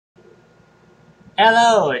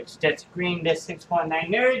Hello, it's just Green, the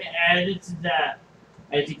 619 Nerd, and this is,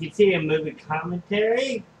 as you can see, a movie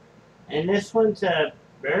commentary, and this one's a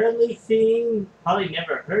barely seen, probably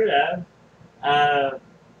never heard of, uh,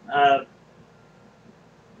 uh,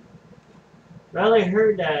 rarely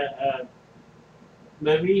heard,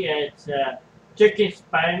 movie. It's, Turkish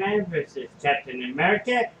Spider-Man versus Captain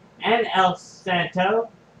America and El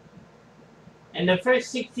Santo, and the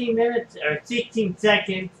first 16 minutes, or 16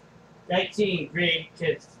 seconds, it's actually in Greek,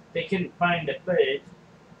 because they couldn't find the footage,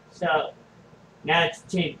 so now it's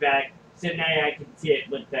changed back, so now I can see it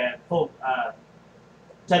with the full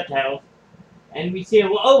subtitles. And we see,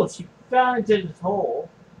 well, oh, she fell into this hole.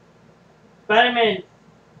 Spider-Man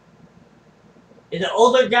is an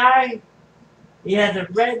older guy. He has a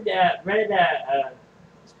red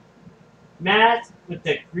mask with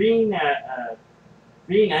the green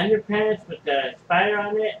underpants with the spider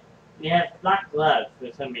on it. And he has black gloves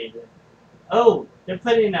for some reason. Oh, they're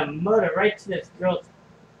putting a motor right to the girl's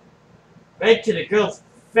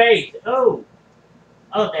face. Oh,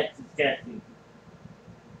 that's disgusting.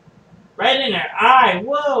 Right in her eye.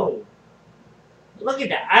 Whoa! Look at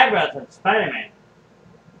the eyebrows of Spider-Man.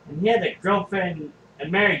 And he has a girlfriend, a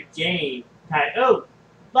Mary Jane type. Oh,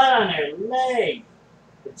 blood on her leg.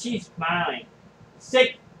 But she's smiling.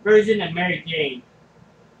 Sick version of Mary Jane.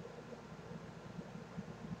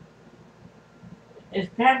 It's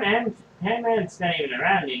Pam-Man's not even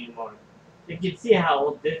around anymore. You can see how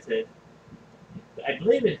old this is. I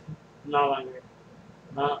believe it's no longer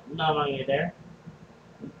there.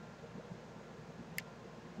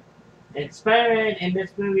 And Spider-Man in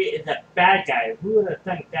this movie is a bad guy. Who would have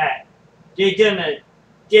thunk that? J. Jonah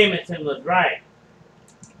Jameson was right.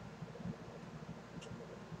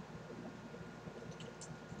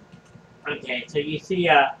 Okay, so you see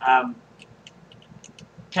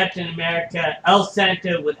Captain America, El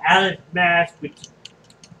Santo without his mask, which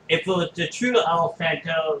if it was the true El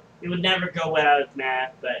Santo, he would never go without his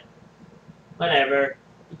mask, but whatever.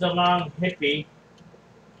 It's a long hippie.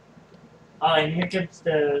 Oh, and here comes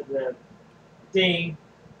the thing.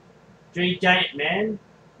 3 giant men.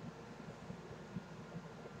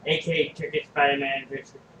 A.K.A. Turkish Spider-Man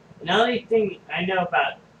versus... And the only thing I know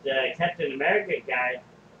about the Captain America guy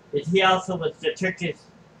is he also was the Turkish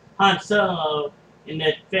Han Solo in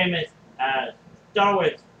the famous Star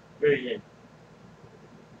Wars version.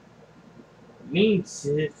 Mean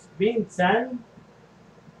son?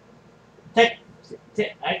 I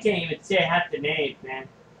can't even say half the names, man.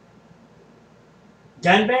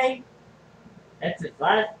 Gunbay? That's his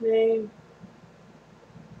last name.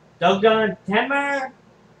 Dogon Temur?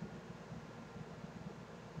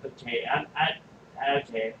 Okay,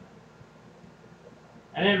 okay.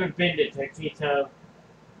 I've never been to Turkey, so...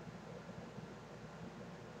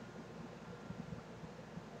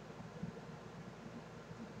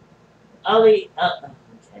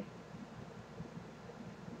 okay.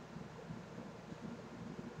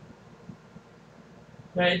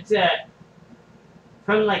 So it's,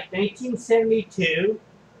 from like 1972.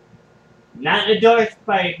 Not endorsed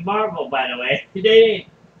by Marvel, by the way. They didn't.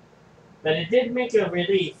 But it did make a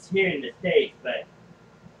release here in the States, but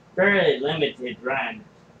very limited run.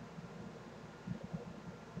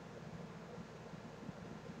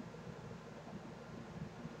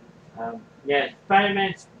 Yeah,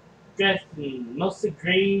 Spider-Man's dressed in mostly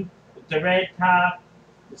green with the red top,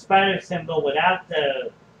 the spider symbol without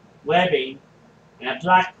the webbing, and a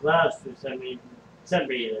black gloves for some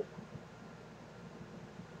reason.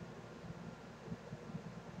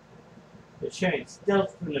 They're showing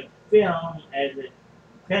stills from the film as the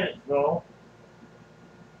credits roll.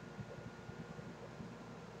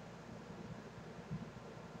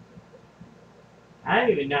 I don't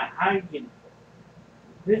even know how you can...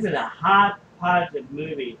 This is a hot, positive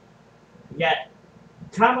movie. You got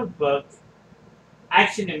comic book,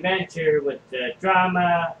 action adventure with the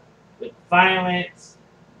drama, with violence.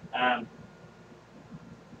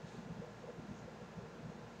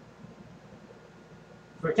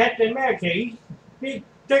 For Captain America, he speaks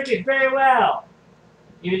Turkish very well,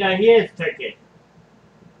 even though he is Turkish.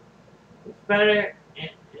 It's better.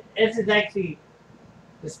 This is actually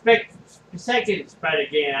the second Spider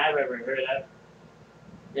game I've ever heard of.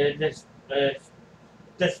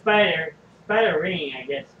 The Spider Ring, I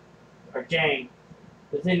guess, or gang,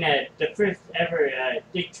 was in the first ever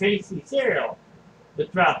Dick Tracy serial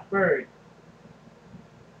with Ralph Bird.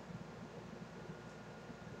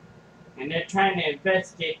 And they're trying to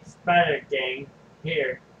investigate the Spider Gang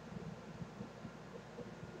here.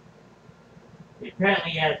 He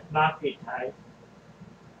apparently has mafia ties.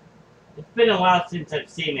 It's been a while since I've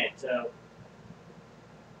seen it, so...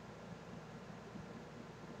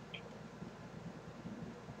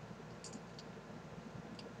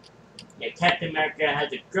 Yeah, Captain America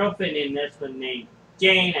has a girlfriend in this one named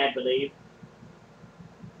Jane, I believe.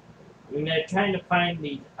 And they're trying to find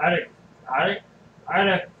these artifacts.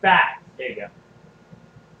 There you go.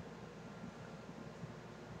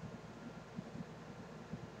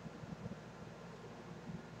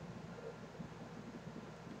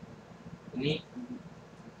 And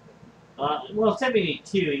well,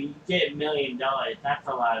 72, you get $1 million. That's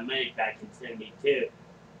a lot of money back in 72.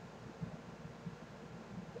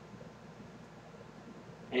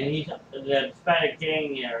 And the Spider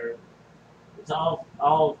Gang it's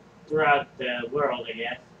all throughout the world, I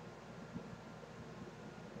guess.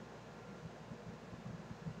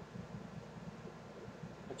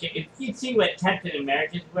 Okay, if you see what Captain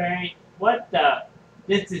America's wearing, what the?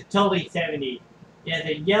 This is totally 70s. He has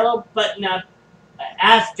a yellow button-up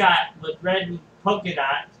ascot with red polka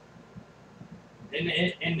dots,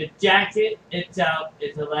 and the jacket itself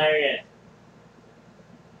is hilarious.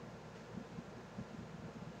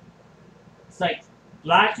 It's like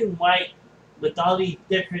black and white with all these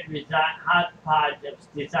different hodgepodge of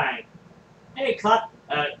design. Hey,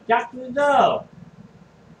 Dr. Zoe!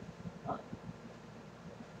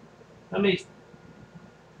 Somebody's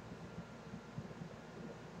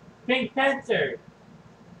Pink Panther!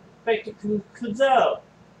 Inspector Clouseau!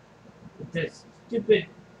 With this stupid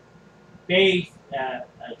beige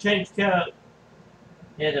trench coat.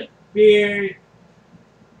 He has a beard.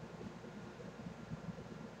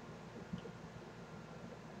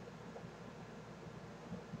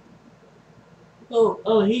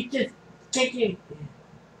 Oh, he just kicking.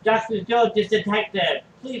 Dr. Joe just attacked the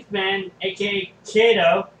policeman, aka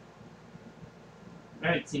Shadow. I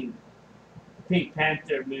haven't seen Pink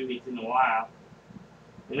Panther movies in a while.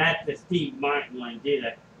 And that's the Steve Martin one,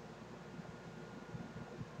 either.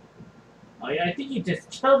 Oh yeah, I think he just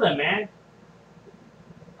killed him, man.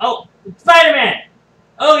 Oh, it's Spider-Man!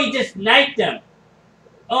 Oh, he just knifed him.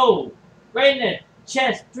 Oh, right in the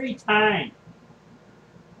chest 3 times.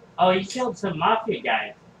 Oh, he killed some mafia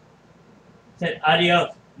guys. Said,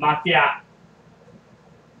 adios, mafia.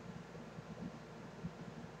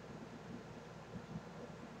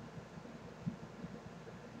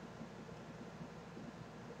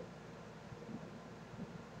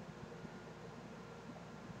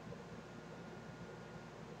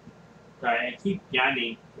 Sorry, I keep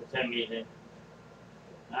yawning for some reason.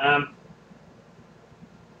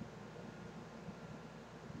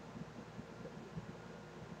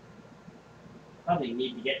 Probably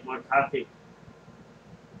need to get more coffee.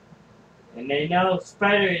 And they know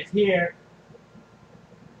Spider is here.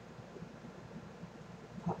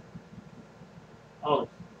 Oh,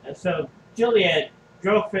 so Julia,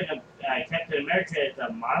 girlfriend of Captain America, is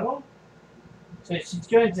a model? So she's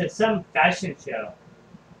going to some fashion show.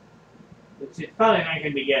 Which is probably not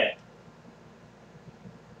going to be good.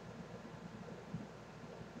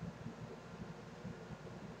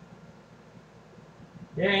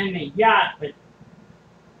 They're in a yacht, but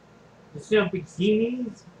there's no bikinis.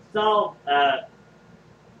 It's all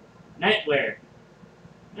nightwear.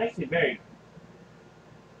 Actually very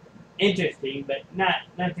interesting, but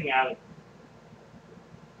nothing out.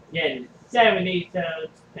 Yeah, in the 70s, so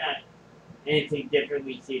it's not anything different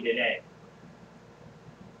we see today.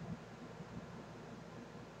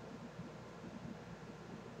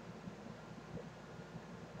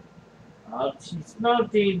 Oh, she's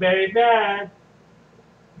smoking very bad.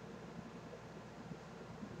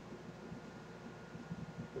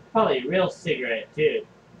 It's probably a real cigarette, too.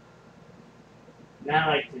 Not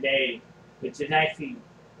like today, which is actually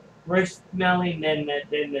worse smelling than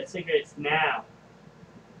the cigarettes now.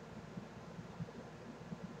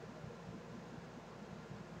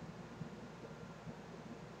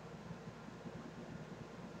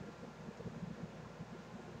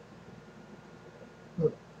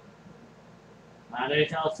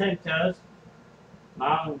 There's El Santos.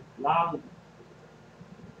 Long.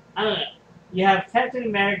 I don't know. You have Captain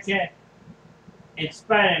America and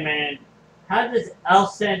Spider-Man. How does El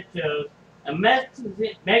Santos, a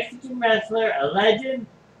Mexican wrestler, a legend,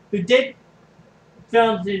 who did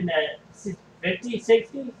films in the 50s,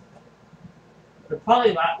 60s? They're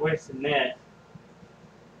probably a lot worse than this.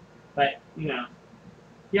 But, you know,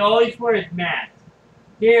 he always wears masks.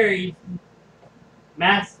 Here he's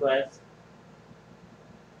maskless.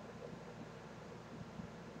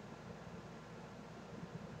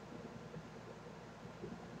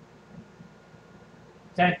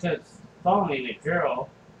 Santo's following a girl.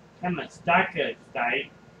 I'm a stalker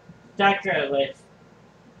type. Stalker list.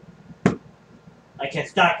 Like a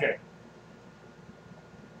stalker.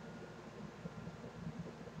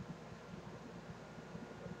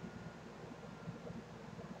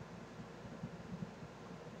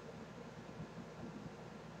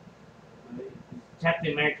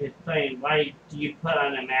 Captain America's plane, why do you put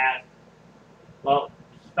on a mask? Well,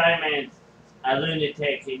 Spider-Man's a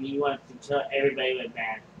lunatic and he wants to kill everybody with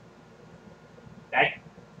masks. That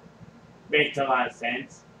makes a lot of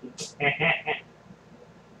sense.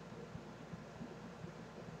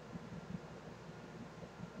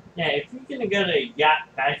 Yeah, if you're gonna go to a yacht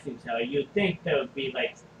fashion show, you'd think there would be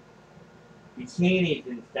like bikinis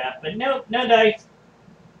and stuff, but nope, no dice.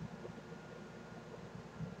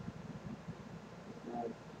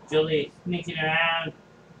 Julie's sneaking around,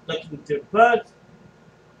 looking through books.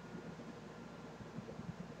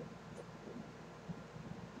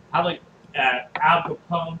 Probably Al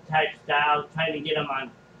Capone type style, trying to get him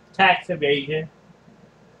on tax evasion.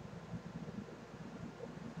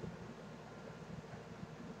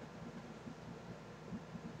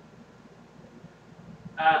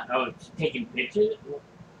 Oh, it's taking pictures? Oh,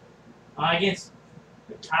 I guess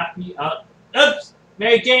the copy. Oh, oops!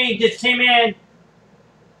 Mary Jane just came in.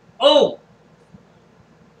 Oh!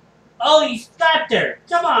 Oh, you stopped her!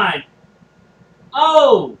 Come on!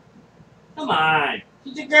 Oh! Come on!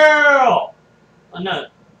 She's a girl! Oh no.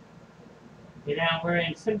 You know, we're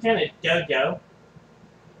in some kind of dojo.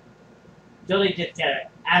 Julie just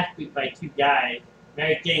got ass beat by two guys.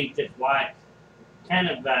 Mary Jane just watched. Kind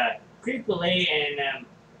of creepily and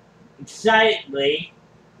excitedly.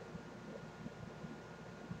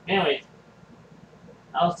 Anyways,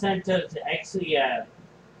 El Santo's actually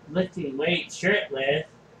lifting weights shirtless.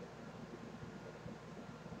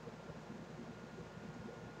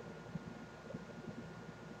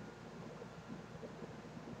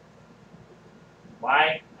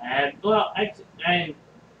 Why? Well, if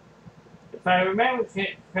I remember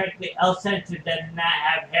correctly, El Santo does not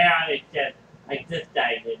have hair on his chest like this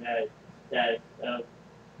guy does. So.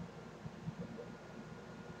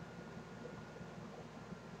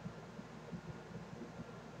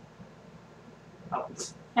 Oh.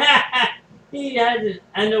 He has his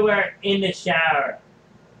underwear in the shower.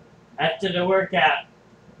 After the workout,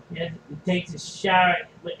 he takes a shower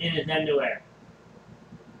in his underwear.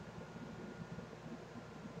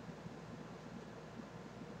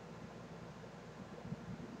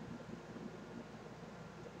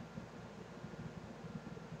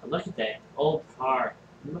 Look at that old car.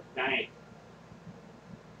 It looks nice.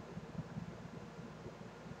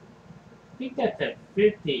 I think that's a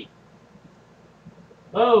 50.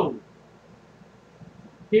 Oh!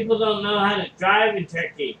 People don't know how to drive in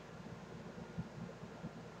Turkey.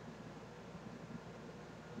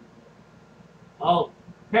 Oh,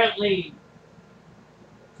 apparently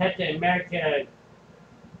Captain America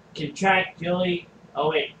can track Julie. Oh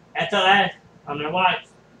wait, SLS on their watch.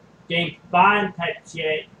 James Bond type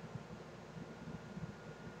shit.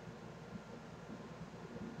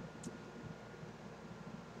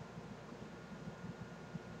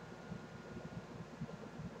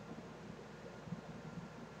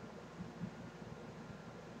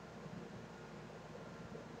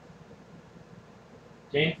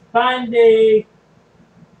 James Bondy!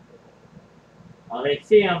 Oh, they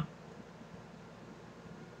see him.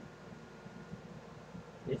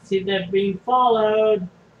 They see they're being followed.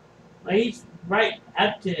 Well, he's right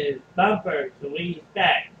up to his bumper, so when he's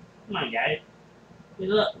back. Come on, guys. You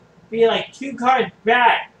look, be like 2 cars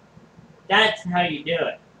back. That's how you do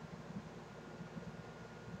it.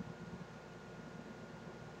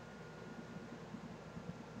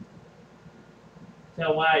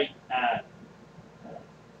 So why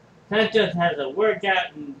Santos has a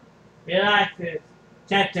workout and relaxes,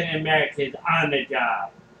 Captain America is on the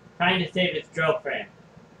job, trying to save his girlfriend.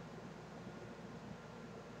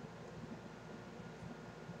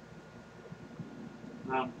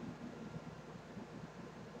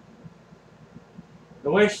 The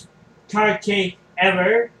worst car chase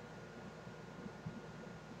ever.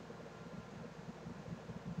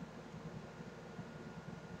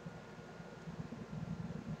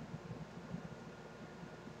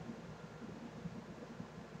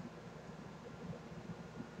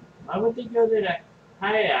 Why would they go to the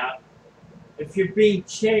hideout if you're being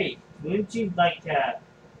chased? Wouldn't you like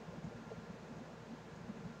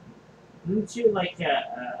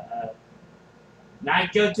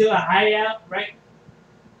not go to a hideout right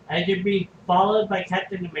as you're being followed by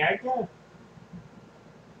Captain America?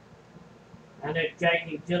 And they're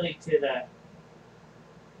dragging Julie to the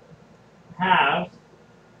house.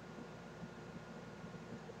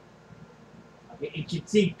 Okay, you can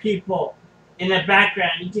see people in the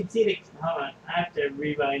background. You can see the. Hold on, I have to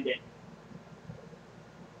rewind it.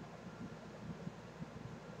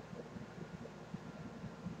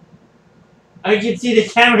 Oh, you can see the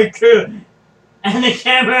camera crew and the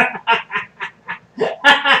camera.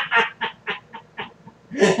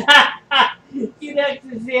 See like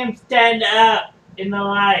to see him stand up in the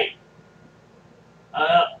light.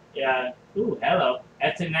 Yeah. Ooh, hello.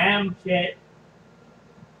 S&M shit.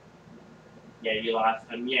 Yeah, you lost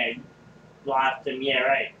him. Yeah, you lost him. Yeah,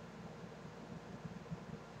 right.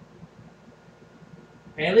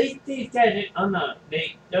 At least these guys are, oh no,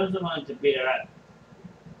 those are the ones that beat her up.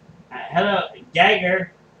 Hello,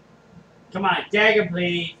 Jagger. Come on, Jagger,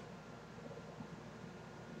 please.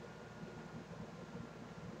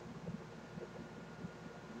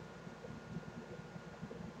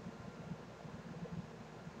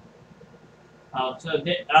 Oh, so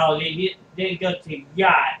they didn't go to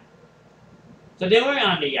yacht. So they weren't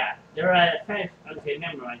on the yacht. They were at a fence. Okay,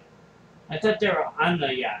 never mind. I thought they were on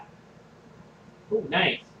the yacht. Ooh,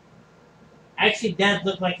 nice. Actually, does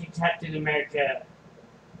look like a Captain America.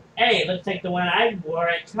 Hey, looks like the one I wore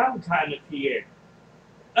at Comic-Con a few years.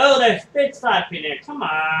 Oh, there's spit slapping there. Come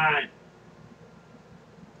on.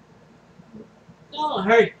 Don't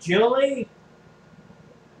hurt Julie.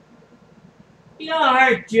 You don't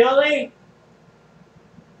hurt Julie.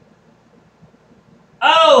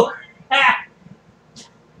 Oh!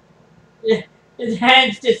 His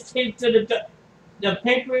hands just came to the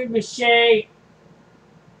paper mache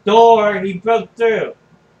door he broke through.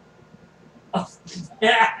 Oh,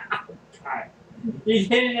 God. He's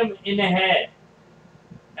hitting him in the head.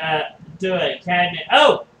 To a cabinet.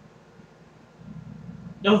 Oh!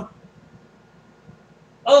 No.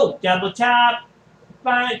 Oh, double chop.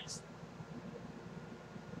 Punch.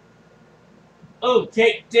 Oh,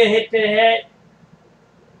 kick to hit the head.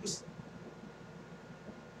 He's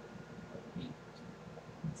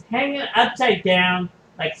hanging upside down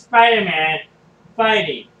like Spider-Man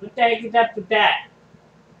fighting. What the heck is up with that?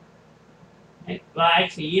 Well,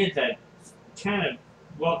 actually, he is a kind of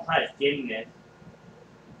world-class gymnast.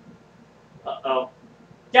 Uh-oh.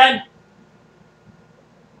 Done!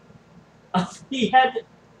 Oh, he had to...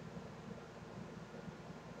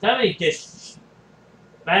 Somebody just...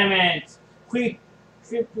 Spider-Man's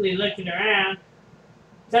creepily looking around.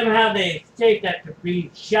 Somehow they escaped after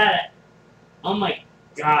being shot at. Oh my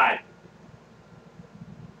God.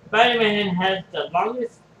 Spider-Man has the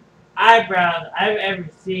longest eyebrows I've ever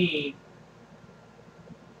seen.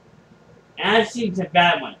 And I've seen some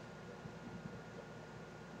bad ones.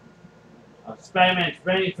 Oh, Spider-Man's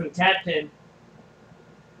running from Captain.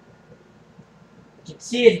 You can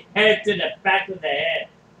see his hair to the back of the head.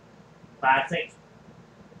 Classic.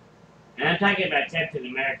 And I'm talking about Captain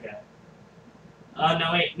America. Oh,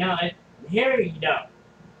 no, wait. No, here you don't.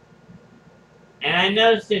 And I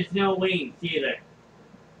noticed there's no wings either.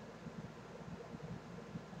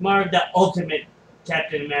 More of the ultimate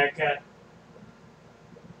Captain America.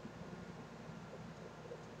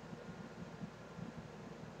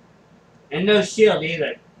 And no shield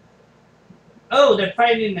either. Oh, they're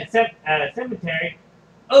fighting in the cemetery.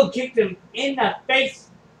 Oh, kicked him in the face.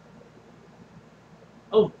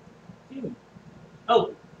 Oh, dude.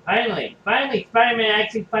 Oh, finally, Spider-Man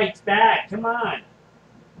actually fights back. Come on.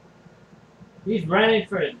 He's running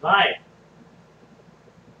for his life.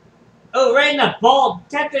 Oh, right in the ball.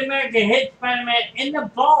 Captain America hit Spider-Man in the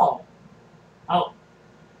ball. Oh.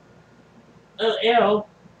 Oh, ew.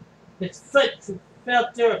 His foot fell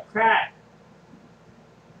through a crack.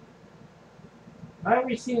 Why are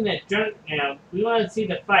we seeing that drunk now? We want to see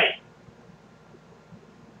the fight.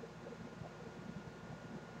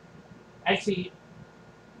 Actually,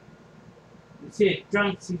 you see a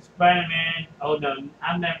drunk, see Spider-Man. Oh no,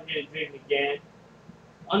 I'm never going to drink again.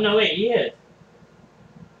 Oh no, wait, he is.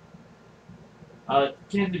 Oh, it's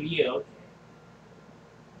because of you, okay.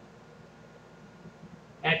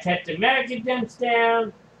 Now Captain America jumps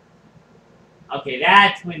down. Okay,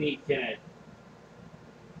 that's when he's gonna...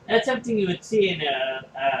 That's something you would see in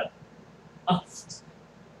oh,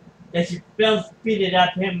 that you feel speeded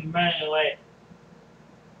up him running away.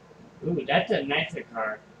 Ooh, that's a nicer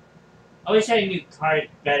car. I wish I knew cars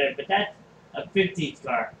better, but that's a 50s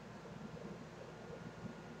car.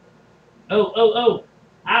 Oh, oh, oh!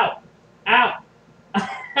 Ow! Ow!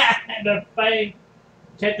 They're fighting.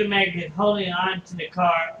 Captain America is holding on to the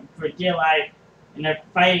car for dear life, and they're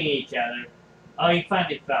fighting each other. Oh, he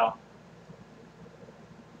finally fell.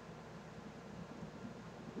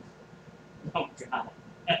 Oh, God.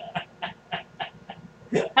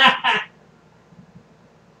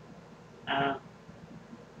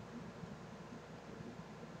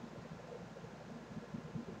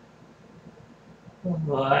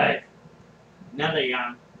 What? Another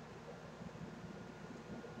yawn.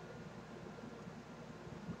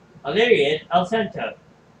 Oh, there he is. El Santo.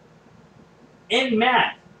 In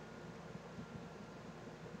math.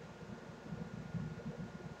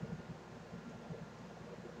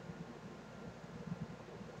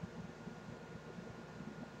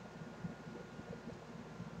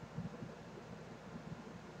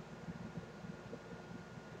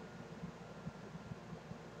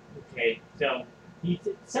 Okay, so he's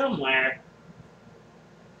somewhere.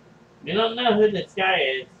 We don't know who this guy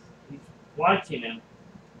is. He's watching him.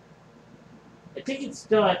 I think it's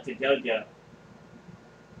still at the dojo. I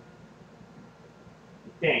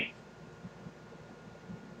think.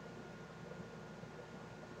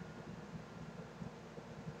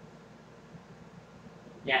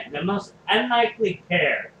 Yeah, the most unlikely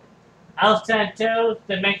pair. El Santo,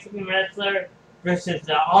 the Mexican wrestler, versus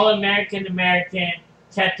the All-American American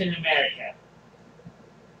Captain America.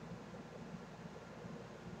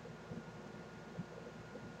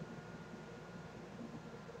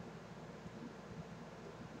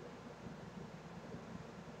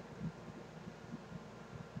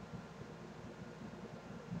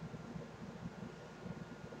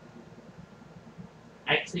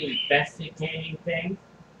 Actually investigating things.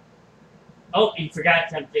 Oh, he forgot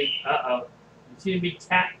something. Uh-oh. He's gonna be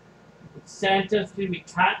caught. Santo's gonna be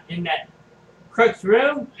caught in that crook's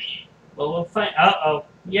room? Well, we'll find. Uh-oh.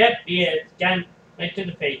 Yep, he is. Gun right to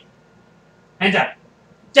the face. Hands up.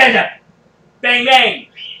 Hands up. Bang, bang.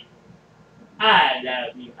 I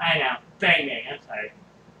love you. I know. Bang, bang. I'm sorry.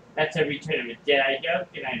 That's a Return of a Jedi joke,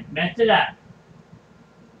 and I messed it up.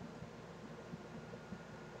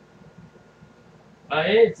 Oh,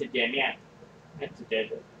 it is a gem, yeah. That's a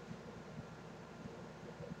Jedi.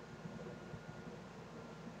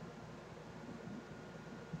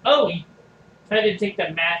 Oh, he tried to take the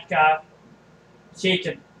mask off. Shades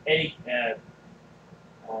of Eddie,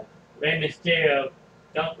 Rey Mysterio.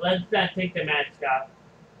 Let's not take the mask off.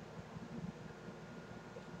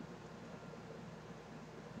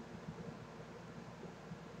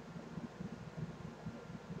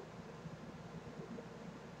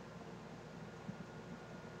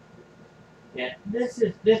 Yeah, this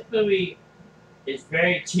movie is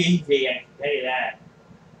very cheesy, I can tell you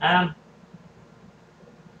that.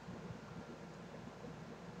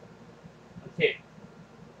 Okay.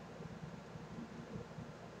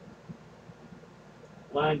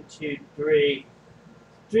 1, 2, 3.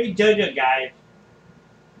 3 JoJo guys.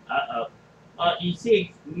 Uh-oh. Oh, you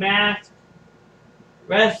see masked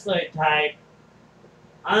wrestler type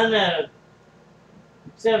on the,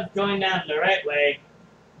 instead of going down the right way,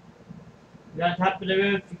 he's on top of the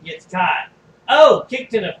roof, he gets caught. Oh, kick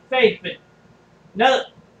to the face, but no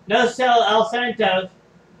sell El Santos.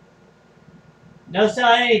 No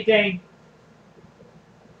sell anything.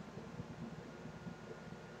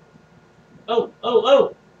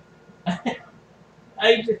 Oh.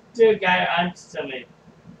 I just threw a guy on somebody.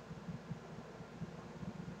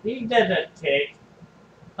 He doesn't kick.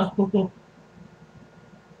 Oh.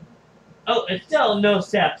 Oh, it's still no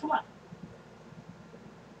sell. Come on.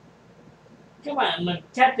 Come on, when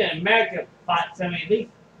Captain America fought somebody,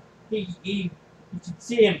 at least you could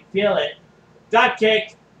see him feel it. Drop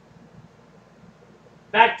kick.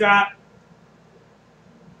 Backdrop.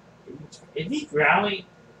 Is he growling?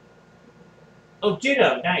 Oh,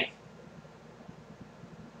 judo, nice.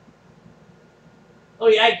 Oh,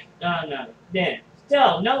 yeah, oh, no. Then,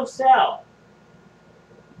 still, no sell.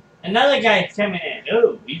 Another guy's coming in.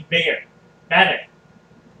 Ooh, he's bigger. Better.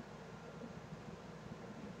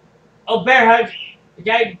 Oh, bear hug. The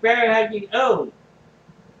guy bear hugging. Oh.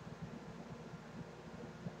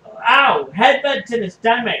 Ow. Headbutt to the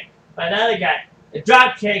stomach by the other guy. The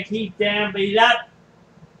drop kick. He's down, but he's up.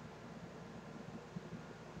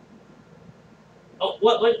 Oh,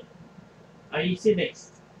 what? Oh, you see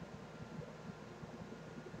this?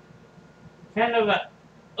 Kind of a.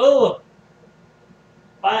 Oh.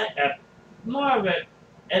 But more of a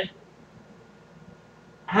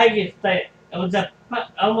how do you say it was a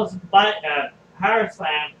almost power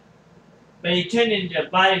slam, but he turned into a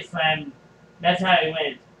body slam. That's how he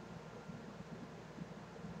wins.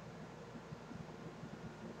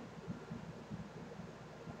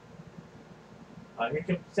 Oh, here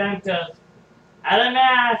comes Santos. Out of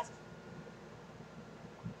mask.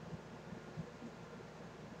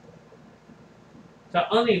 So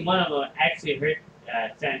only one of them actually hurt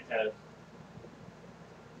Santos.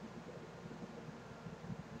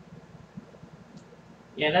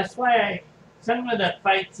 Yeah, that's why some of the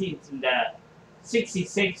fight scenes in the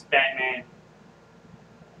 66 Batman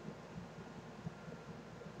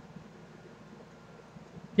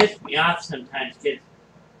piss me off sometimes, because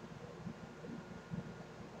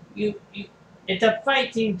it's a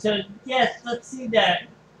fight scene, so yes, let's see that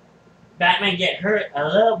Batman get hurt a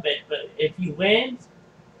little bit, but if he wins,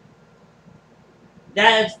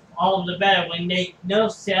 that is all the better. When they no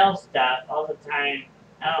sell stuff all the time,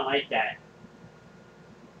 I don't like that.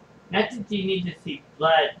 Not that you need to see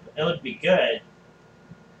blood, it would be good.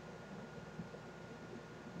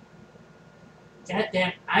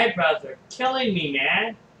 Goddamn eyebrows are killing me,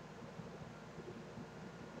 man.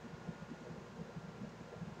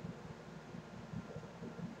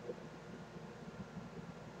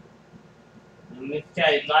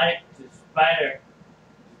 I lied to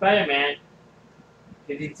Spider-Man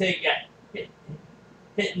because he said he got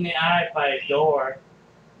hit in the eye by a door.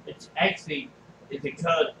 It's actually it's a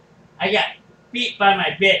code. I got beat by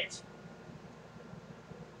my bitch.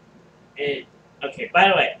 And okay, by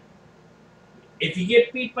the way, if you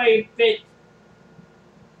get beat by your bitch,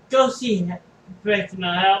 go see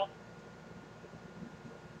professional help.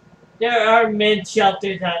 There are men's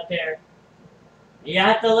shelters out there. You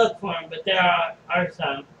have to look for them, but there are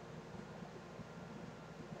some.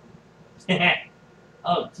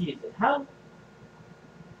 Oh Jesus! How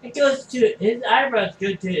it goes to his eyebrows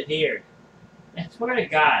go to his ears. I swear to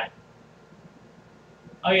God.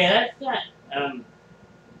 Oh yeah, that's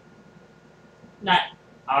not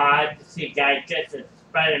odd to see a guy dressed as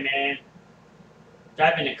Spider-Man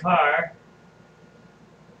driving a car.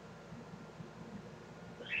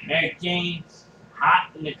 Mary Jane's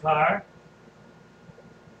hot in the car.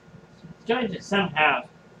 She's going to some house.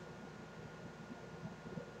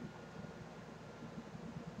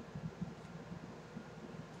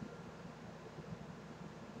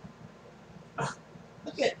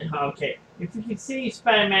 Look at okay. If you can see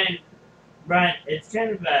Spider-Man run, it's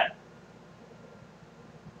kind of a.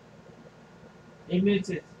 He moves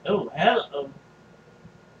his. Oh hello.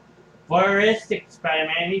 Voyeuristic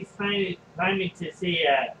Spider-Man. He's finding to see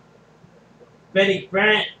Betty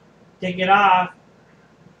Brant take it off.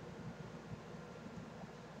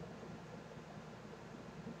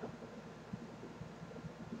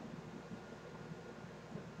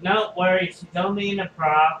 Don't worry, she's only in a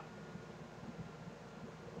bra.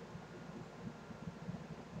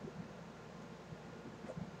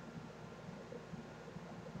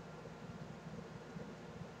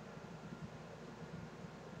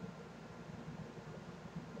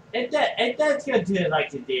 It does go to it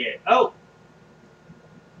like it did. Oh!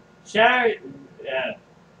 Shower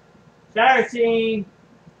scene.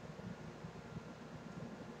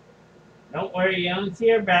 Don't worry, you don't see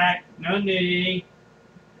her back. No nudity.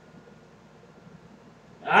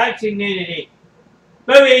 I see nudity.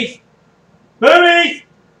 Boobies! Boobies!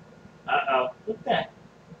 Uh-oh. What the?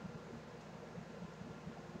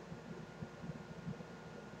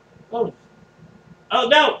 Oh. Oh,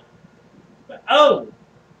 no! Oh!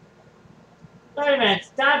 Spider-Man,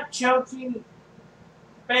 stop choking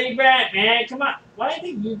Betty Brant, man. Come on. Why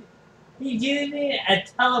did he's using a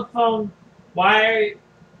telephone wire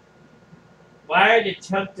to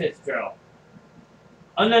choke this girl?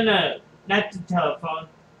 Oh, no. Not the telephone.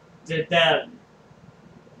 The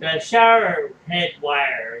shower head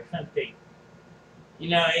wire or something. You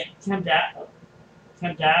know, it comes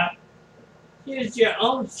out. Use your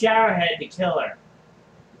own shower head to kill her.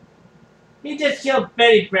 He just killed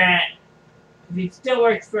Betty Brant. He still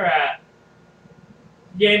works for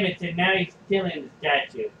Jameson. Now he's stealing the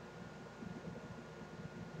statue.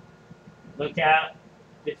 Look out,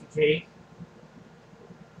 just in case.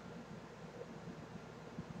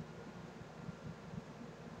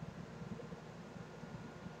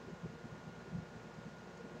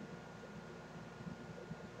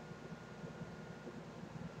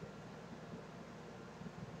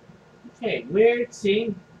 Okay, weird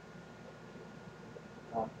scene.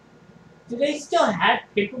 Do they still have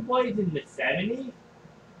paperboys in the 70s?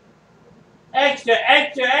 Extra!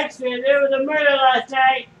 There was a murder last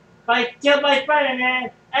night! Killed by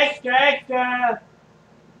Spider-Man! Extra!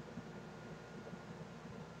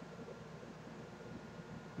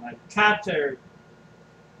 My cops are...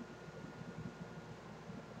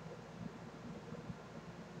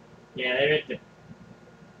 Yeah, they're at the...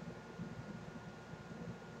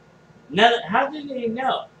 No, how did they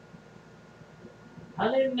know? How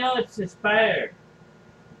do they know it's the spider?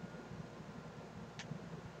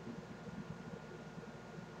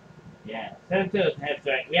 Yeah, Santo's head's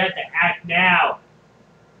right. We have to act now.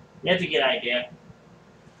 That's a good idea.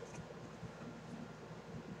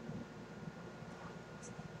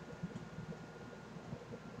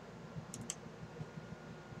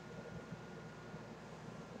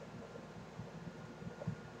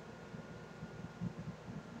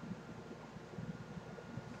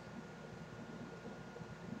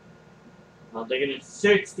 Well, they're gonna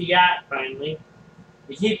search the yacht finally.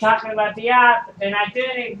 They keep talking about the yacht, but they're not doing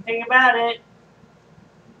anything about it.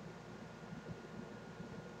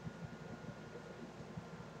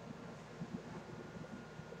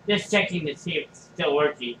 Just checking to see if it's still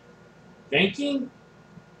working. Drinking?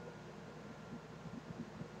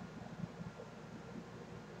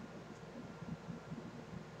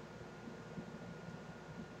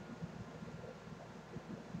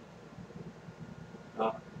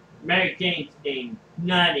 Oh, Mary Jane's name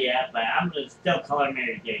Nadia, but I'm gonna still call her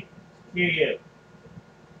Mary Jane. Screw you.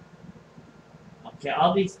 Okay,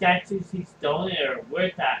 all these statues he stolen are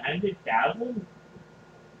worth 100,000?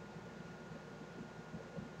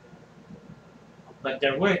 But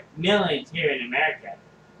they're worth millions here in America.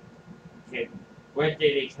 Okay, where did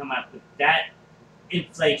they come up with that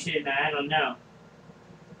inflation? I don't know.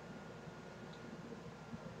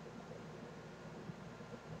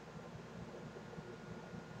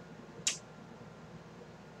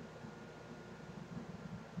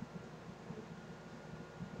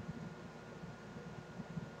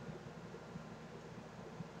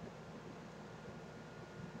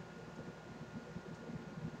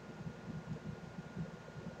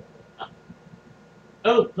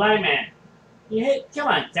 Oh, blind man. You hit, come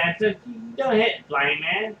on, Santo. You don't hit blind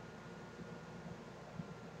man.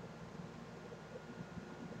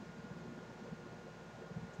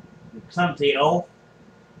 You clumsy oaf.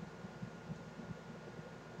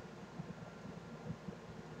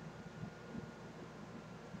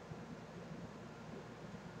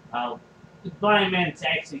 Oh, the blind man's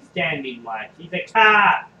actually standing watch. He's a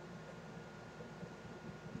cop.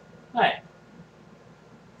 What?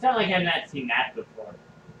 It's not like I've not seen that before.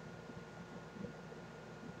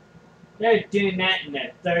 They're doing that in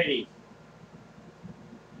the 30s.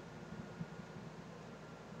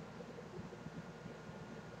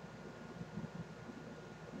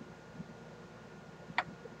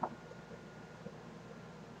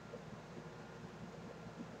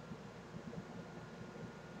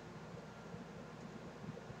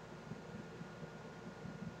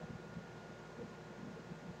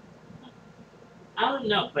 I don't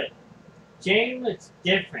know, but Jane looks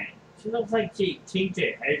different. She looks like she changed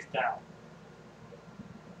her hairstyle.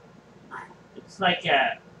 It's like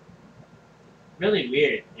really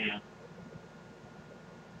weird, you know.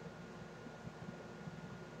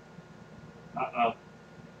 Uh-oh.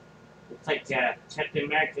 Looks like Captain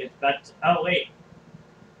America is about to... Oh, wait.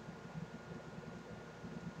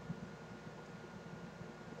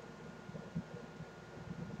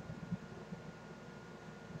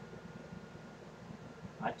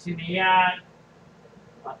 Watching the yacht.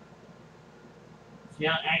 You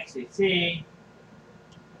don't actually see.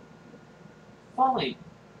 Falling.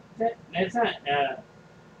 That's not,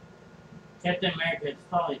 Captain America is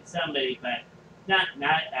falling somebody, but not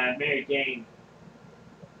Mary Jane.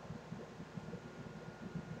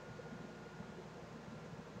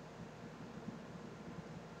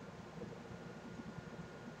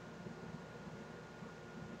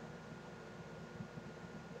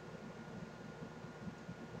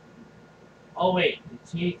 Oh wait, did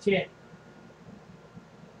she hit?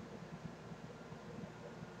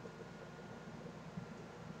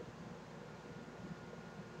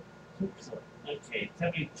 Okay,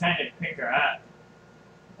 somebody's trying to pick her up.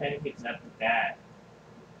 I think it's up to that.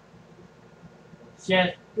 She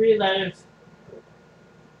has 3 letters.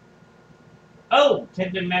 Oh!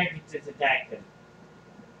 Captain America just attacked him.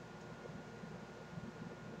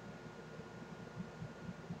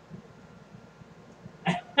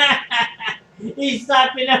 He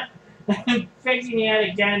slapped him up, fixing he had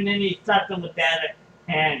a gun, and then he slapped him with the other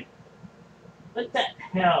hand. What the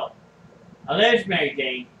hell? Oh, there's Mary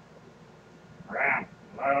Jane.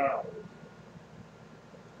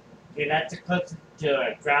 Okay, that's the closest to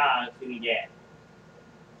a draw I was gonna get.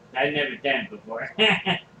 I've never done it before.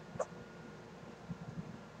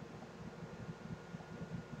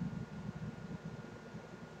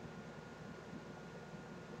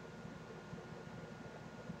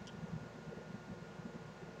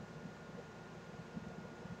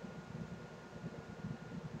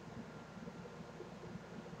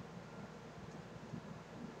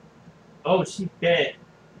 Oh, she bit.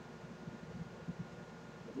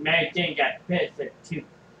 Mary Jane got pissed at two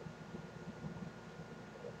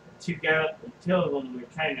of them were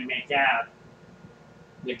trying to make out.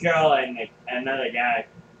 The girl and another guy.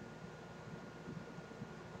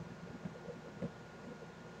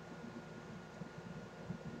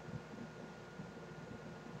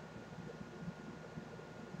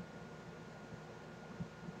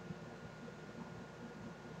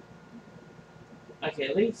 Okay,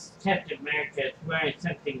 at least Captain America is wearing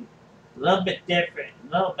something a little bit different,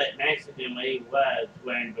 a little bit nicer than what he was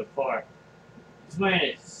wearing before. He's wearing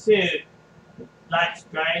a suit with black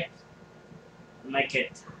stripes and like a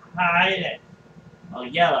tie that's all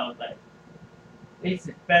yellow, but at least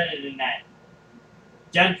it's better than that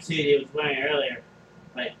jumpsuit he was wearing earlier.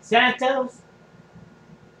 But Santos,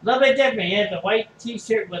 a little bit different. He has a white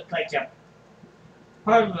t-shirt with like a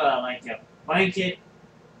part of like a blanket.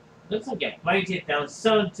 Looks like a blanket that was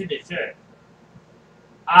sewn to the shirt.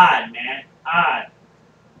 Odd, man. Odd.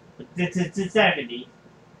 But this is the 70s.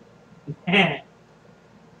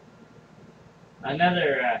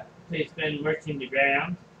 Another he's been working the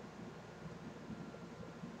ground.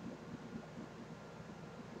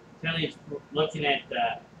 Currently he's looking at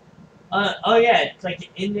the... oh yeah, it's like an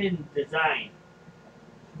Indian design.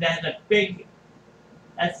 That has a big...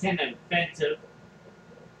 That's kind of offensive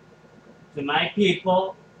to my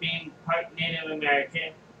people, being part Native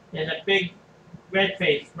American. There's a big red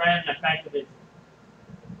face right on the back of his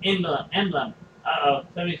emblem. Uh-oh,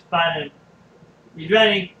 somebody spotted him. He's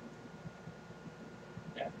running.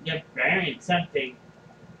 You're bearing something.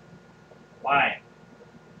 Why?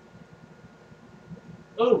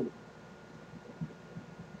 Oh.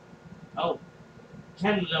 Oh.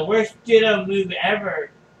 Kind of the worst judo move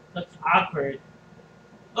ever. Looks awkward.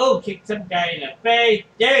 Oh, kicked some guy in the face.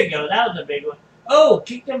 There you go. That was a big one. Oh,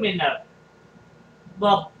 kicked him in the,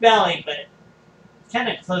 well, belly, but kind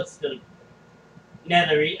of close to the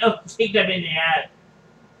nethery. Oh, kicked him in the ass.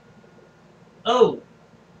 Oh,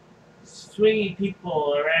 swinging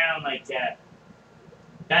people around like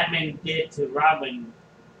Batman did to Robin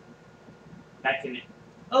back in it.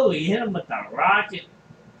 Oh, he hit him with a rocket.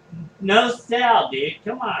 No sell, dude.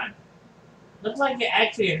 Come on. Looks like it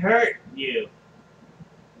actually hurt you.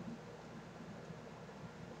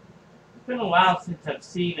 It's been a while since I've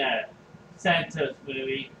seen a Santos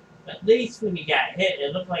movie. At least when he got hit,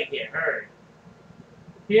 it looked like it hurt.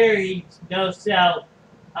 Here he's no sell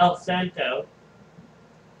El Santo.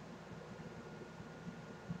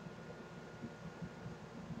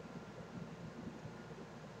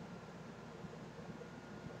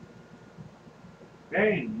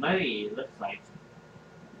 Very muddy, it looks like.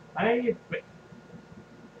 Why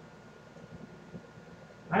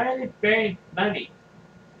are they very muddy?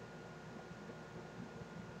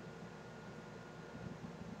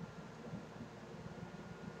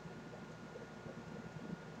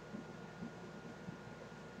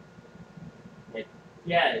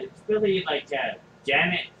 Yeah, it's really like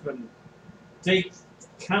Janet from big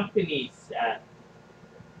companies,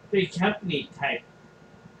 big company type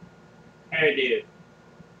hairdo.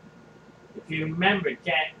 If you remember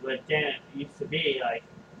what Janet used to be like.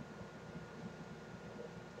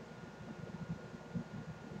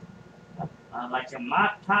 Like a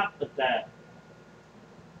mop top with the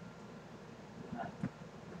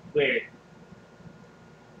weird.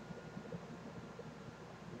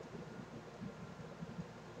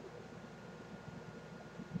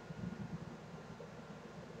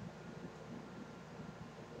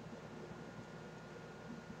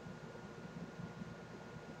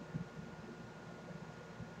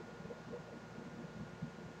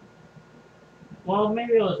 Well,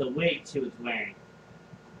 maybe it was a wig she was wearing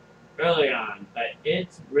early on, but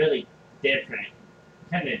it's really different.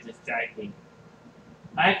 Kind of distracting.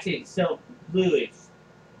 Actually, it's so bluish.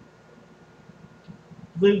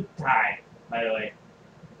 Blue tie, by the way.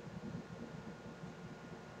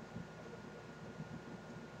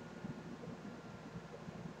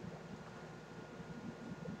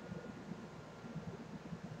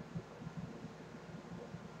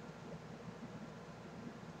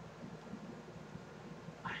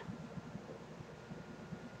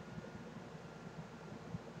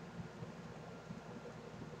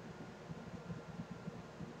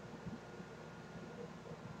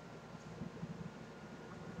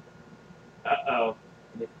 Uh-oh.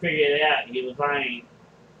 They figured it out. He was lying.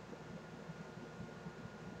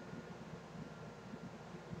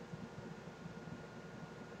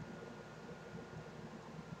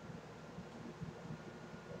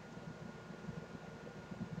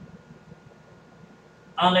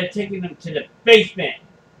 Oh, they're taking him to the basement.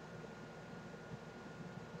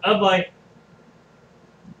 Oh boy.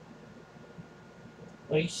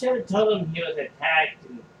 Well, you should have told him he was attacked,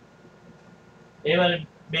 and they would have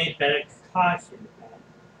made better caution.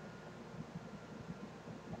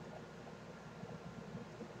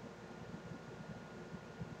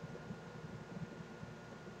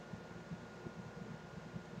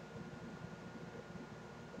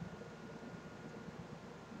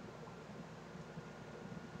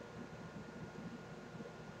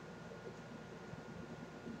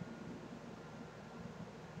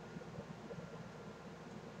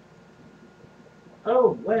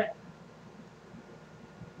 Oh, what?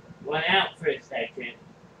 Went out for a second.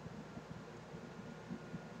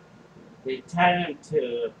 They tied him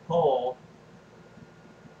to a pole.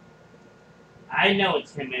 I know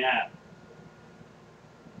it's coming up.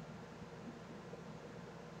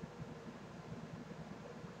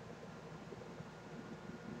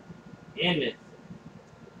 In it.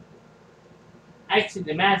 Actually,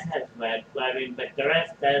 the mask has webbing, but the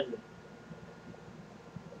rest doesn't.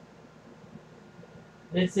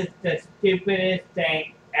 This is the stupidest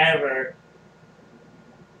thing ever.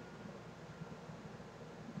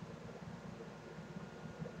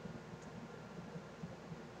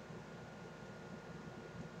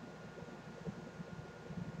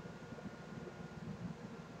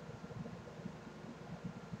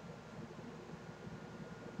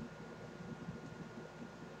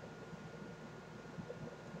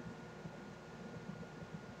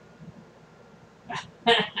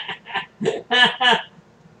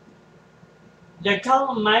 They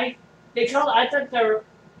call them mice. I thought they were.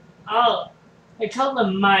 Oh, they call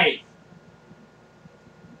them mice.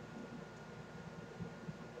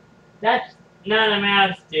 That's not a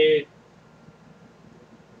mouse, dude.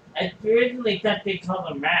 I originally thought they called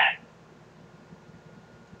them rats.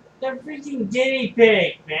 They're freaking guinea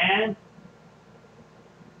pig, man.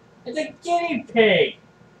 It's a guinea pig,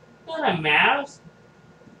 not a mouse.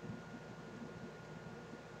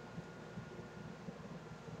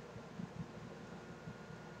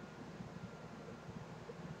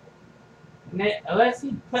 Unless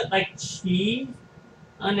he put like cheese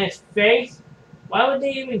on his face, why would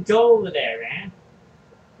they even go over there, man?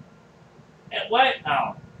 What?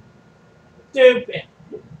 Oh, stupid.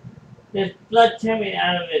 There's blood coming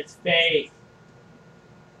out of his face.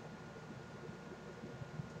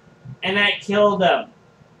 And that killed him.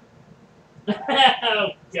 Oh,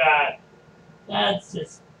 God. That's the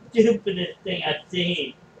stupidest thing I've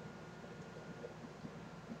seen.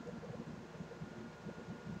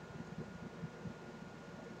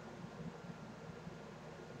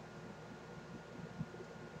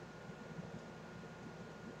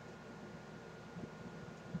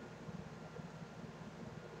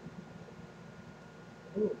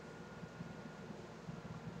 Ooh.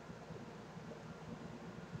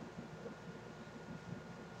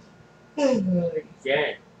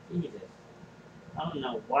 Yeah, Jesus. I don't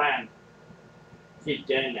know why I'm keep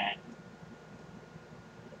doing that.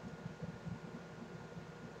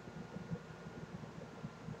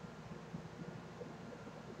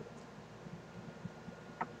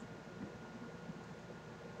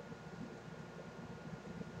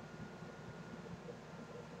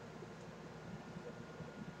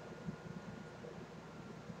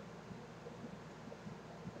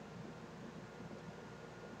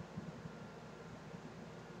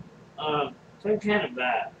 Some kind of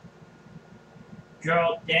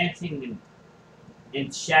girl dancing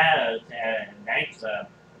in shadows at a nightclub.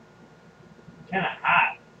 Kind of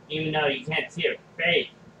hot, even though you can't see her face.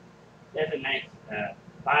 That's a nice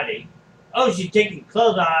body. Oh, she's taking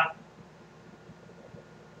clothes off.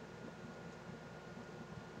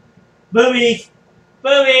 Boobies!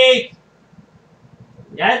 Boobies!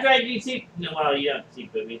 That's right, you see. No, well, you don't see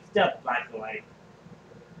boobies. Still black and white.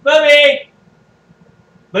 Boobies!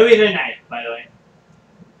 Boobies are nice, by the way.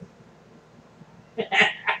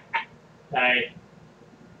 Sorry.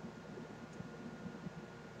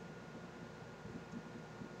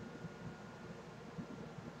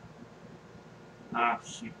 Oh,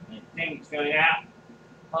 shoot. My thing's going out.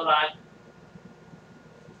 Hold on. I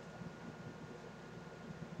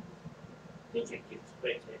think I can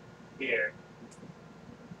switch it here.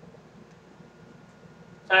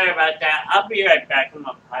 Sorry about that. I'll be right back. I'm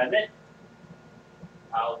on private.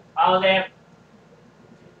 I'll there.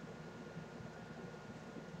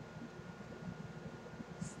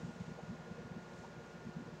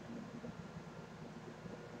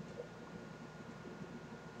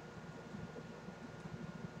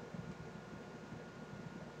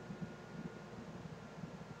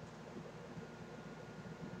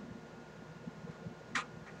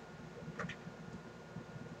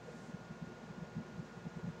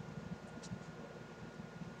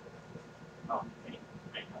 Oh, okay.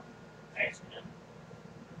 I know. Excellent.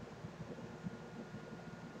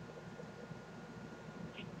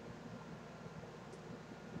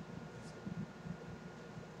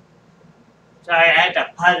 Sorry, I had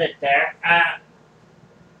to pause it there.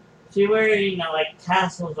 She wearing, like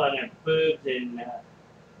tassels on her boobs, and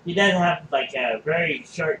she does have like a very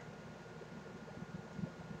short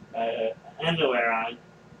underwear on.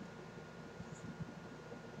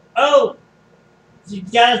 Oh, she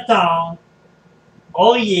got a thong.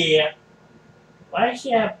 Oh yeah. Why does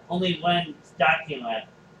she have only one stocking left?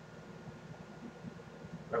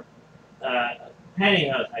 Or,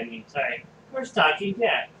 pantyhose, I mean, sorry. Or stockings,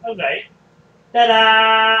 yeah. Okay.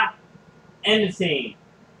 Ta-da! End the scene.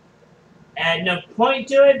 Had no point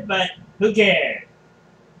to it, but who cares?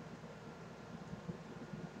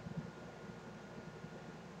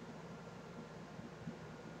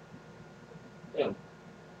 Oh.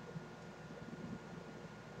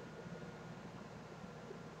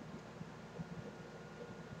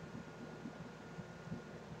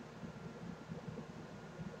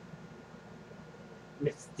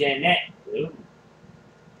 Miss Janet. Ooh.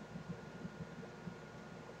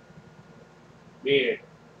 Weird.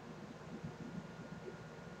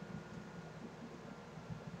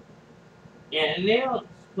 Yeah, and they'll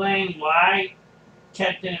explain why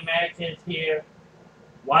Captain America is here,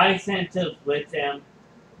 why Santo's with them,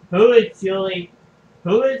 who is Julie,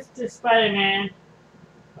 who is the Spider-Man,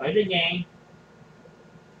 or the gang.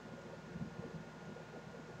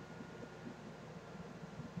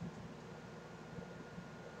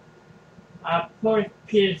 Poor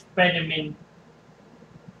Peter Spider-Man.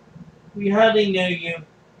 We hardly know you.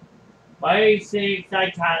 Why are you so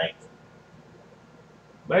psychotic?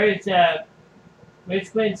 Where's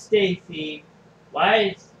Gwen Stacy? Why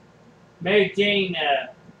is Mary Jane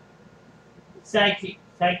psycho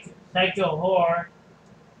whore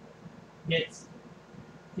gets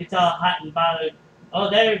all hot and bothered? Oh,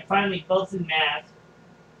 they're finally both in masks.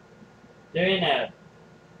 They're in a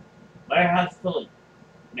warehouse full of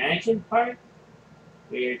mannequin parts?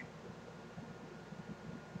 Weird.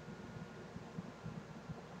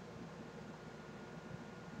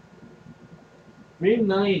 $3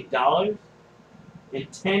 million in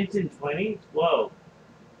 10s and 20s? Whoa.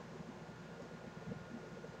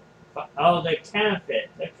 Oh, they're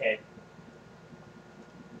counterfeits. Okay.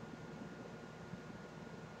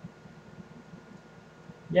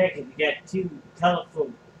 Yeah, because you got two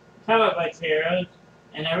colorful comic book heroes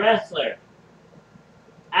and a wrestler.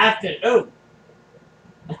 Oh!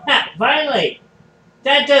 Finally!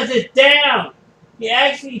 That does it down! He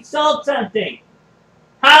actually sold something!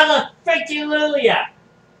 Hallelujah!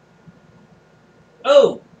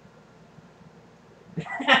 Oh!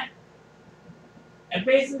 And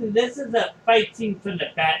basically, this is a fight scene from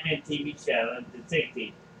the Batman TV show of the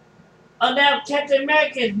 60s. Oh, now Captain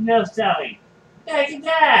America is no selling! Look at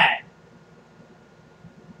that!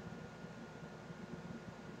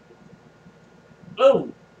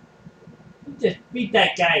 Oh! He just beat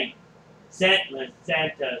that guy. Santo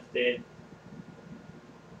did.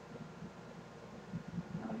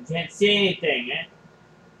 Oh, you can't see anything, eh?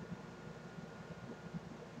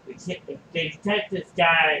 They attacked this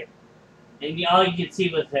guy, and all you could see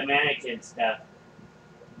was the mannequin stuff.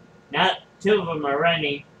 Now, two of them are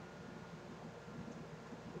running.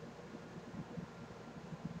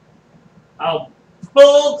 Oh,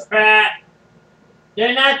 bull crap!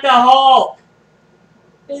 They're not the Hulk!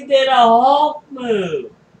 They did a Hulk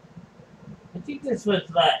move! I think this was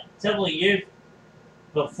like several years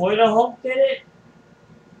before the Hulk did it.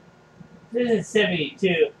 This is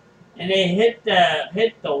 72, and they hit the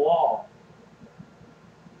wall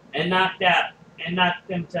and knocked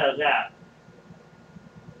themselves out.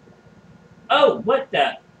 Oh, what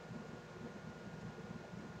the?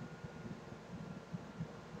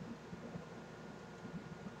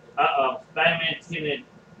 Uh-oh, Spider-Man's gonna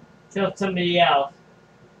kill somebody else.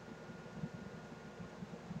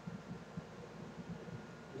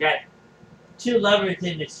 We got two lovers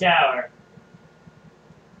in the shower.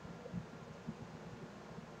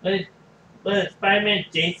 What is Spider-Man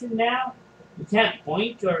Jason now? You can't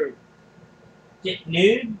point or get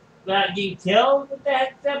nude without getting killed? What the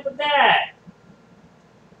heck's up with that?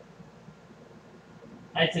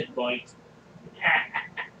 I said point.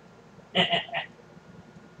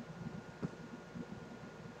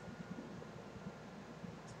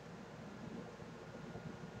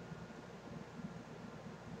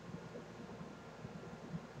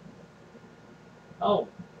 Oh,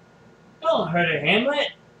 don't hurt her, Hamlet.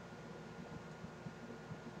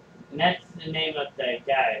 And that's the name of the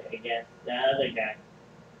guy, I guess. The other guy.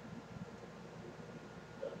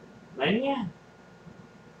 Mania?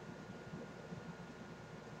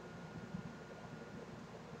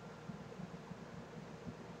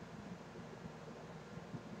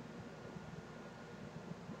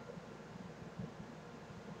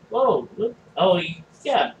 Whoa, look. Oh, you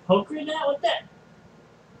got a poker in that? What that?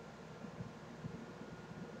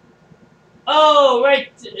 Oh,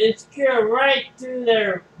 it's clear right through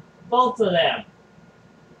their, both of them.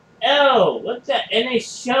 Ew, what's that? And they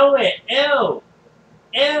show it. Ew,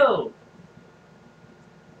 ew.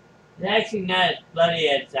 It's actually not as bloody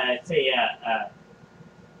as, say,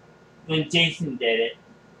 when Jason did it.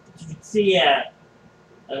 You can see, a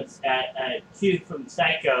cue from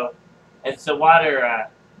Psycho as the water,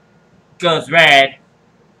 goes red.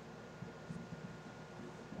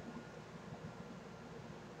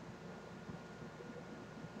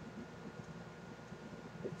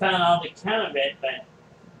 Found all the count of it, but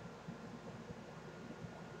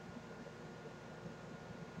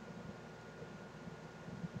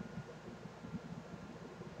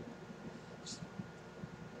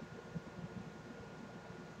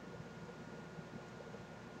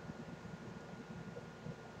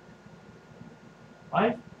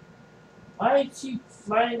why did she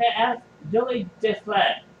find that out? Billy just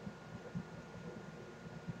left.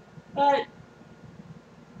 But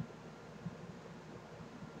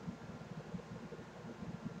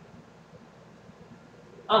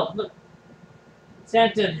oh, look.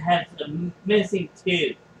 Santo has a missing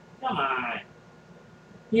tooth. Come on.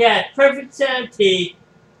 He had perfect set of teeth.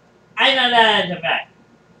 I know that as a fact.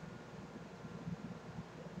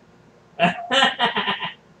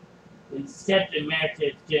 And Captain America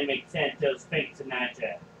is gonna make Santo spank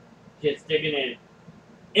Sinatra. Just they're gonna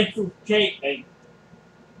infiltrate a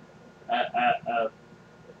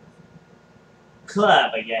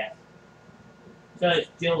club, I guess. So it's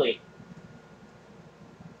Julie.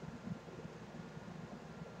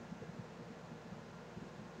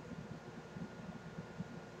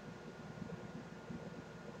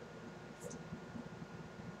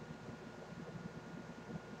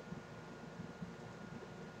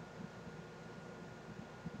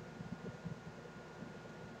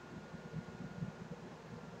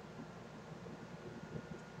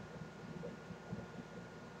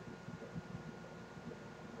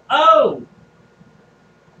 Oh!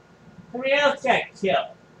 Somebody else got killed.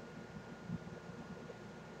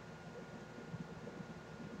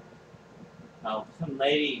 Oh, some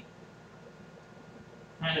lady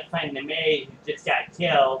trying to find the maid who just got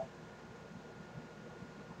killed.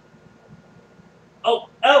 Oh,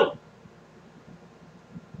 oh!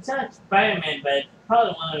 It's not Spider-Man, but it's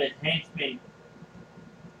probably one of his henchmen.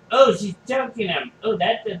 Oh, she's choking him. Oh,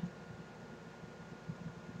 that's a...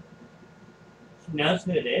 She knows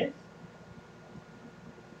who it is?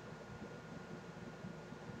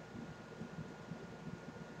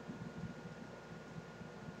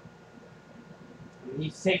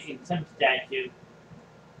 He's taking some statue.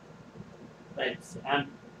 But I'm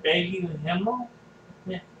begging Himmel?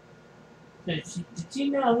 Yeah. So did she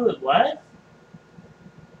know who it was?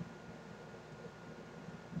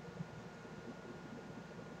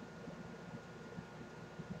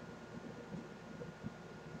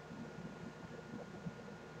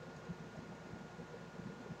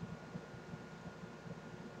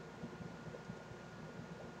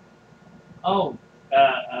 Oh,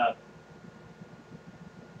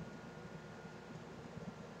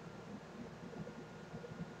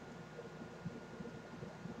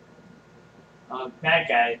 bad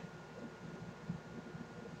guy.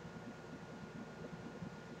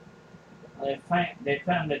 They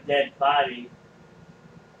found a dead body.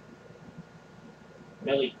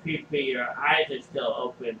 Really creepy. Your eyes are still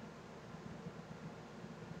open.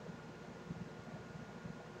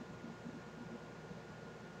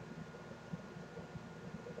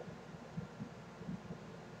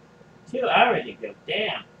 Two hours ago.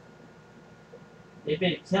 Damn. They've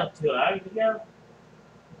been killed 2 hours ago?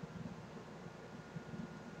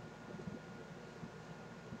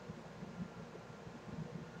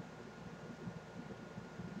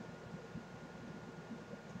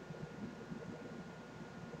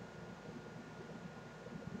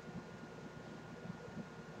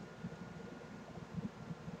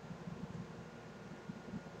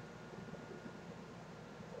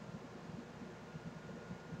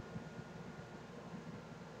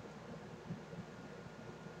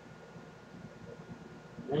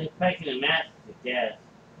 They're packing a mask to death.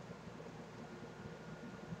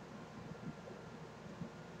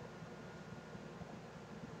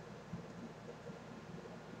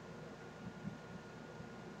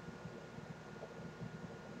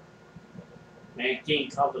 Mary Jane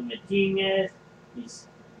called him a genius. He's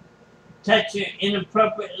touching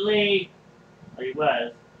inappropriately. Or he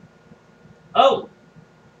was. Oh!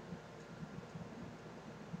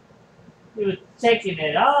 He was taking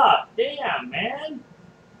it off. Damn, man.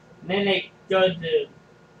 And then they go to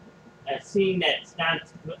a scene that's not...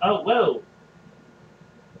 Oh, whoa.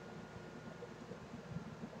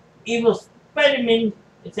 Evil Spider-Man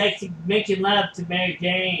is actually making love to Mary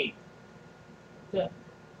Jane. So,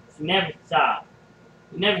 she never saw.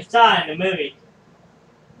 You never saw it in the movie.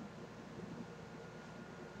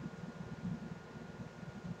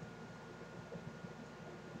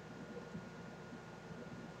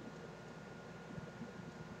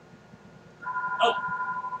 Oh!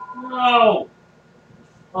 No!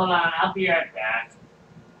 Hold on, I'll be right back.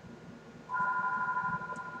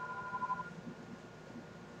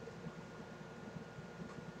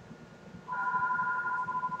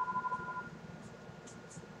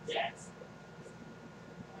 Yes.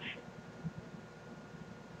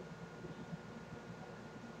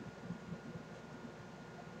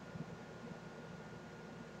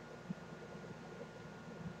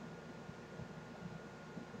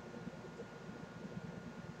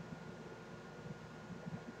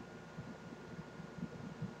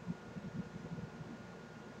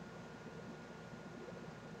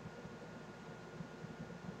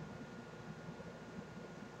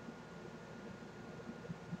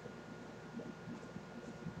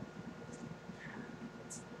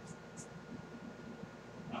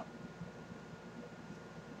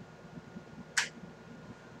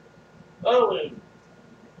 Oh,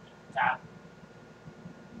 stop.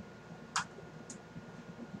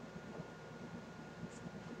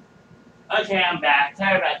 Okay, I'm back.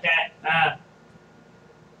 Sorry about that.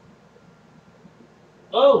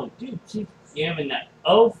 Oh, dude, she's giving the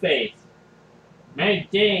O face. Mary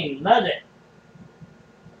Jane, love it.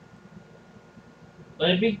 But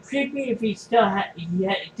it'd be creepy if he still had, he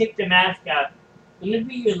took the mask off. Wouldn't it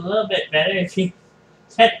be a little bit better if he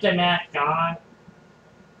kept the mask on?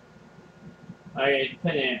 Or he's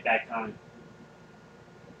putting it back on.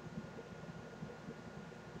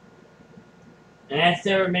 And as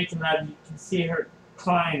they were making love, you can see her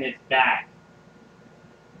clawing his back.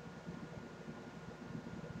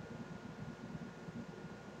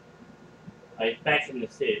 Oh, he's back in the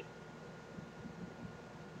suit.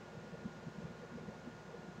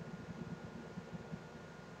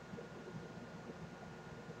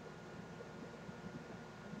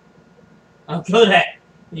 Oh, go to...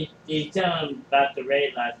 He's telling him about the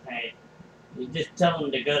raid last night. You just tell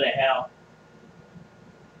him to go to hell.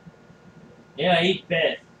 Yeah, he's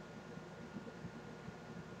pissed.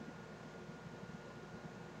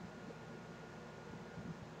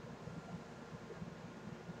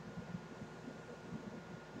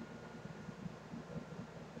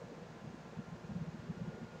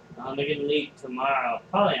 I'm gonna leave tomorrow,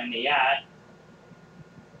 probably on the yacht.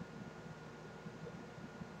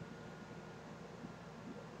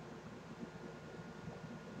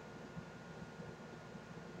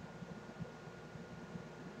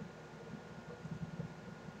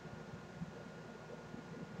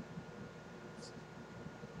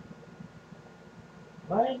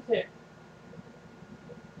 What is it?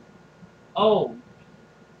 Oh.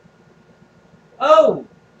 Oh!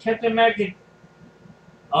 Captain America.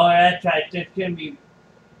 Oh, that's right. There's gonna be...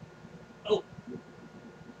 Oh.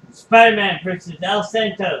 Spider-Man versus El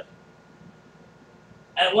Santo.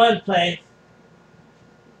 At one place.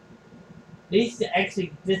 At least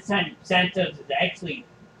actually, this time Santos is actually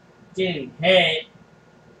getting hit.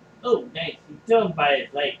 Oh, nice. He's thrown by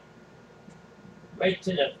his leg. Right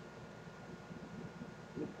to the...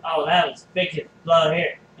 Oh, that was the biggest blow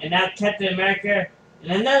here. And now Captain America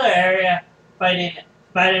in another area fighting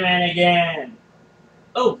Spider-Man again.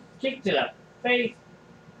 Oh, kick to the face.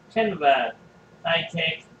 Kind of a side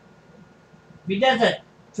kick. If he does a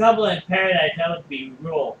Trouble in Paradise, that would be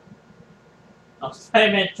rule. Oh,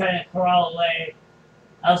 Spider-Man trying to crawl away.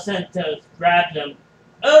 El Santos grabs him.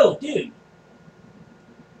 Oh, dude.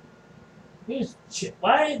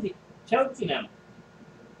 Why is he choking him?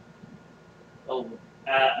 Oh,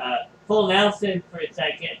 full Nelson for a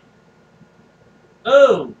second.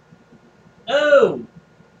 Oh! Oh!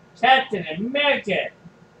 Captain America!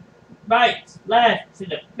 Right, left to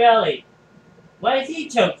the belly. Why is he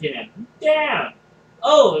choking him? Down!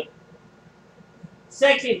 Oh!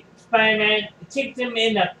 Second Spider-Man kicked him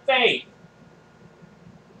in the face.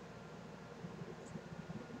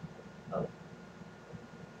 Oh.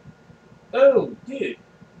 Oh, dude.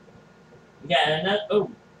 We got another.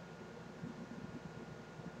 Oh.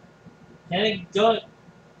 Can it go?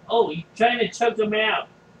 Oh, he's trying to choke him out.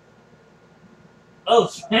 Oh,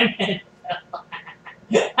 Spider-Man.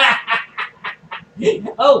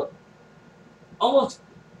 Oh. Almost.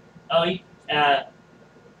 Oh, he.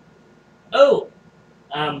 Oh.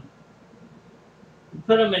 You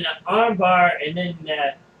put him in an arm bar and then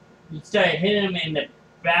you started hitting him in the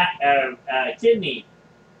back, kidney.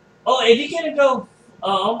 Oh, is he gonna go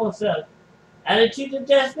almost attitude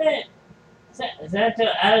adjustment? Santo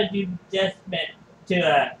attitude adjustment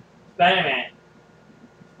to Spider-Man.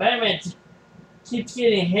 Spider-Man keeps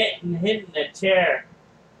getting hit and hitting the chair.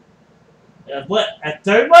 What, a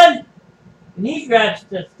third one? And he grabs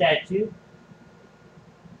the statue.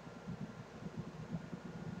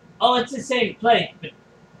 Oh, it's the same place, but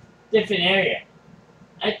different area.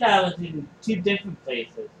 I thought it was in two different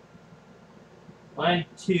places. 1,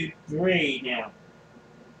 2, 3 now.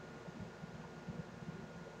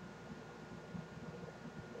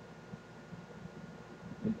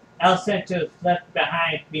 El Santos left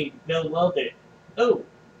behind being bewildered. Oh,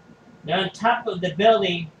 they're on top of the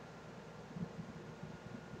building.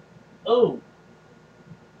 Oh,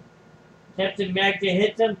 Captain America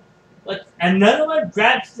hits him. But another one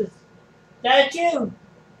grabs the statue.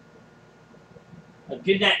 Oh,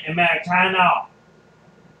 good night, Americano.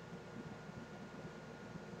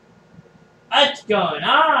 What's going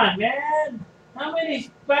on, man? How many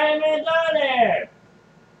Spider-Mans are there?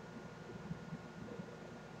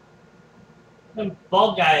 Some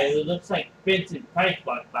bald guy who looks like Vincent Price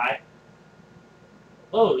walked by.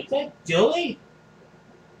 Oh, is that Julie?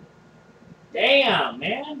 Damn,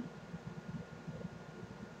 man.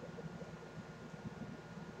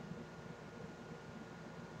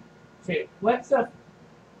 Okay, what's the...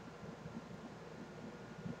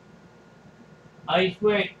 Oh, he's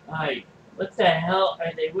wearing... What the hell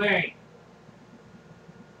are they wearing?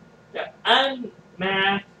 They're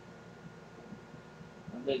unmasked.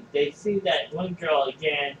 They see that one girl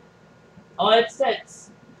again. Oh, it's that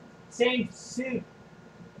same suit.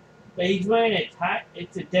 But he's wearing a tie.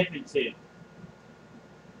 It's a different suit.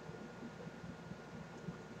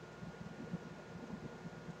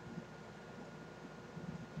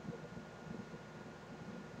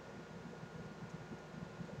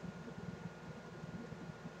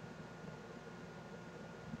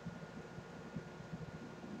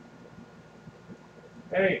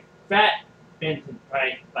 Very fat Vincent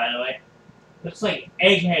Price, by the way. Looks like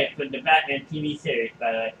Egghead from the Batman TV series,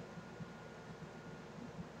 by the way.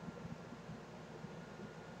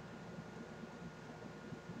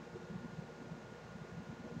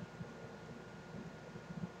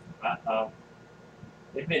 Uh-oh.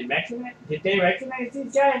 They've been recognized? Did they recognize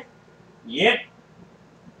these guys? Yep.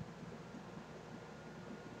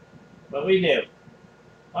 What we do?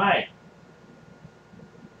 Why?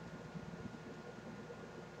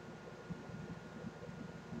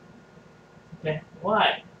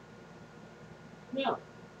 Why? No.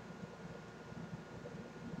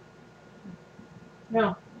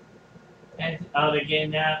 No. And, oh,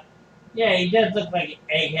 again now. Yeah, he does look like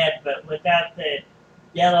an egghead, but without the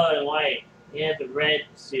yellow and white. He has a red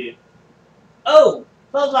suit. Oh!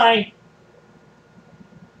 Clothesline!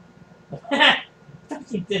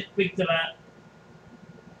 He just picked him up.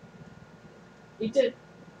 He just...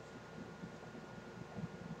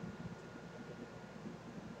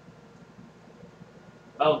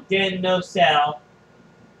 Oh, didn't no sell.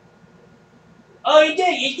 Oh, he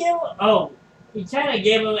did. He did. Oh, he kind of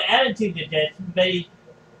gave him an attitude to this, but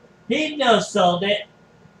he no sold it.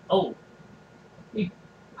 Oh, he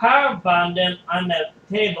power bombed him on the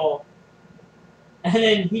table, and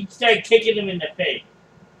then he started kicking him in the face.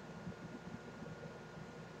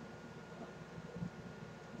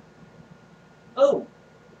 Oh,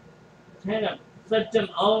 kind of flipped him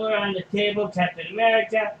over on the table, Captain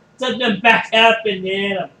America. Flipped him back up and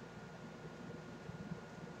hit him.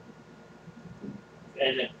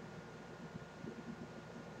 And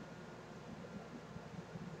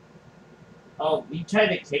oh, you tried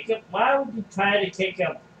to kick him? Why would you try to kick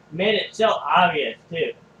him? Made it so obvious,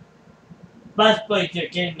 too. Busboys are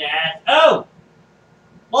getting their ass. Oh!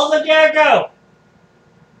 Walls of Jericho!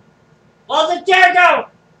 Walls of Jericho!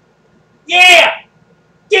 Yeah!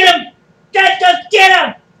 Get him! Just get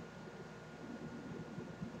him!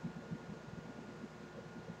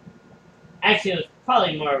 Actually, it was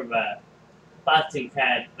probably more of a boxing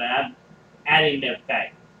pad, but I'm adding the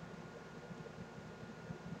effect.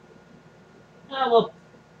 Oh,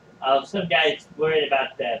 well, some guys worried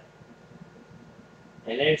about that.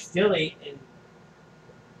 And they're still eating.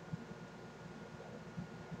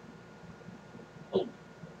 Oh.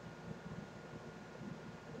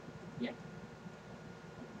 Yeah.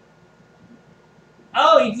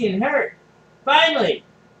 Oh, he's getting hurt. Finally.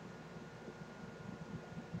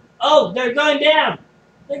 Oh, they're going down.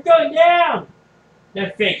 They're going down.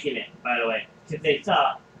 They're faking it, by the way, because they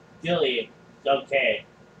saw Julie okay.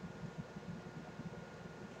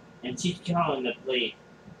 And she's calling the police.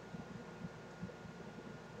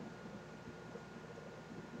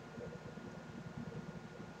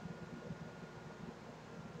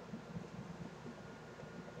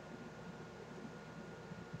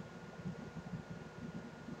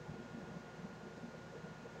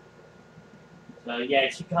 So yeah,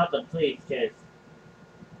 she called the police because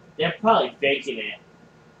they're probably faking it.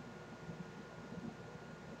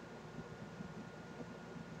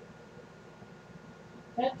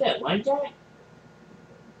 That's that one guy?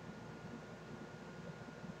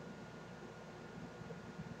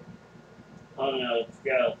 Oh no, this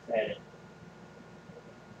girl said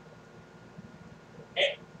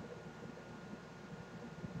it.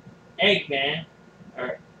 Eggman,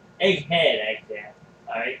 or Egghead, actually.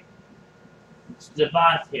 Alright? It's the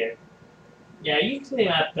boss here. Yeah, you clean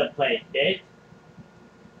up the place, bitch.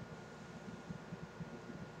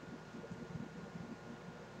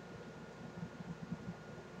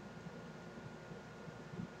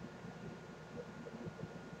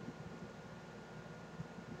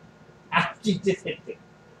 She just hit the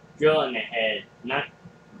girl in the head. Not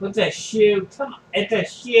with a shoe. Come on, it's a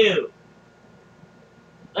shoe.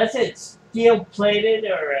 Unless it's steel plated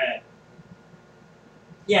or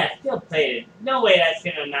yeah, steel plated. No way that's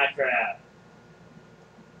gonna knock her out.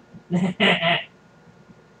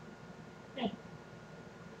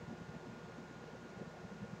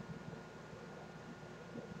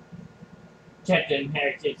 Captain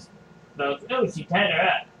America's smoke. Oh, she tied her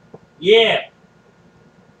up. Yeah.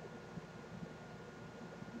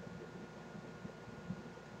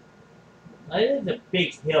 Oh, it is a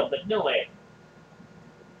big hill, but no way.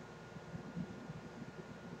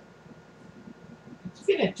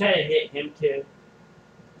 He's gonna try to hit him too.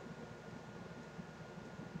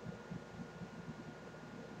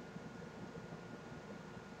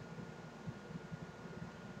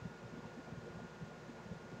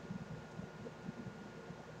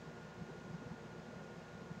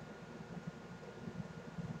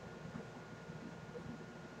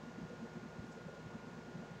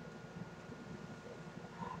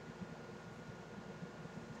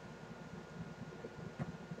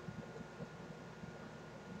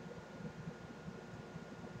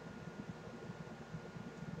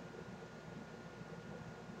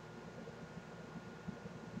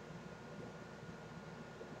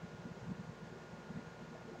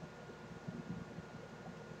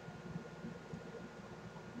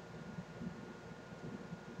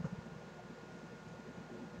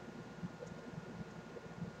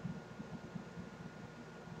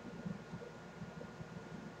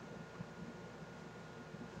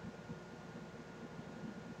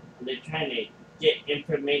 They're trying to get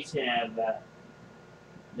information out of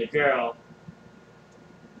the girl.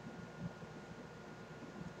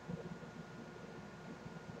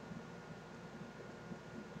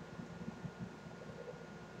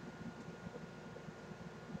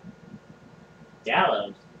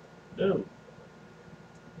 Gallows? Ooh.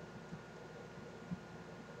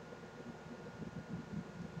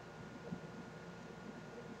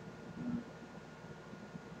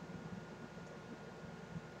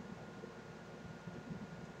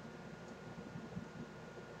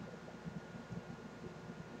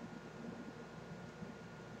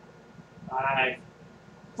 Five.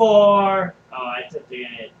 Four. Oh, I thought they were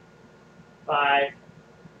gonna hit five.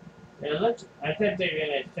 It looks, I thought they were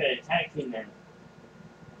gonna start attacking them.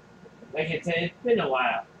 Like I said, it's been a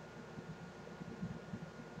while.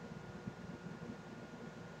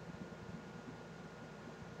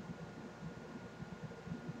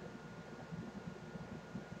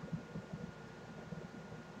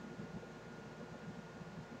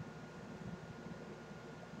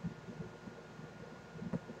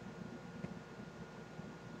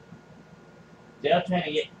 They're trying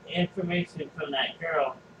to get information from that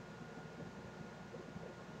girl.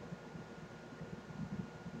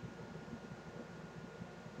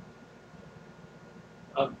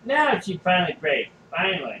 Oh, now she finally breaks.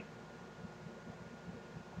 Finally.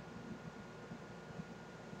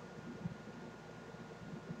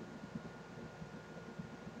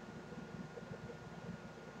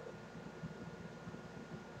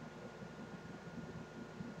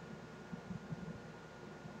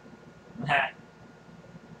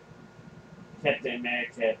 Captain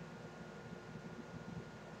America.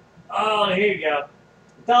 Oh, here you go.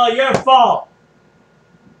 It's all your fault.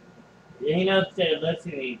 He knows they're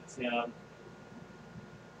listening to him.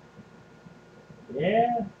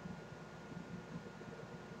 Yeah.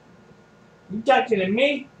 You talking to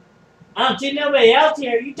me? I don't see nobody else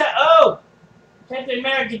here. You talk. Oh! Captain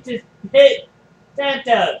America just hit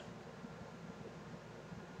Santo.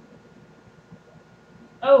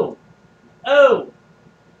 Oh! Oh!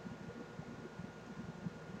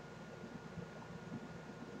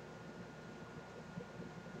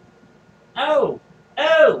 Oh!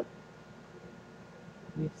 Oh!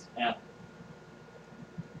 Out.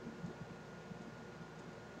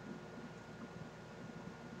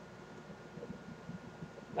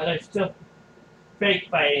 But they're still fake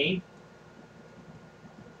fighting.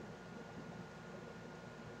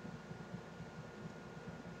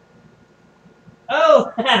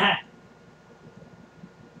 Oh!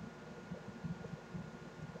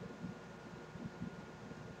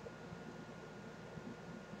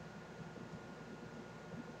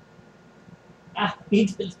 Ah, he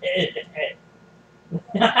just hit his head.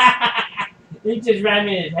 He just ran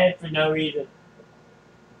me in his head for no reason.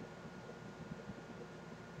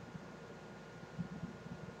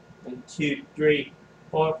 One, two, three,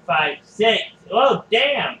 four, five, six. Oh,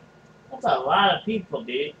 damn! That's a lot of people,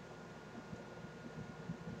 dude.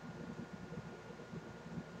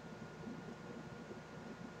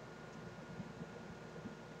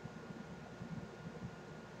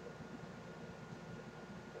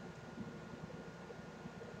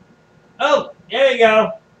 Oh, there you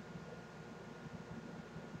go.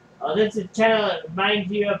 Oh, this is kind of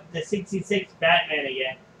reminds you of the 66 Batman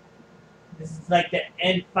again. This is like the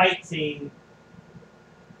end fight scene.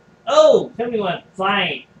 Oh, somebody went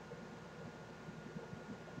flying.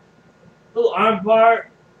 Oh, armbar.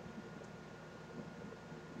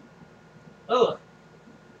 Oh.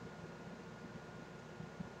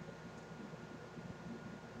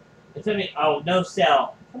 It's somebody, oh, no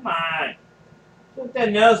cell. Come on. What's the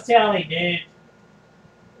no selling, dude?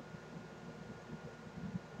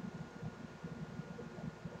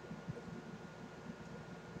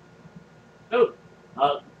 Oh,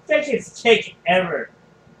 biggest kick ever.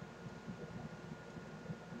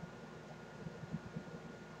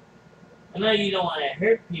 I know you don't want to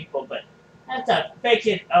hurt people, but that's a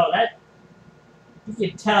biggest. Oh, that you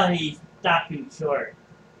can tell he's stopping short.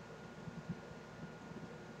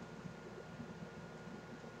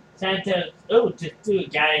 Santo. Oh, just threw a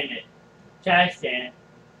guy in it. Trash can.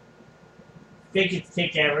 Biggest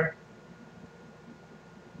kick ever.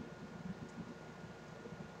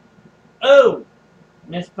 Oh!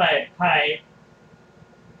 Missed by a pipe.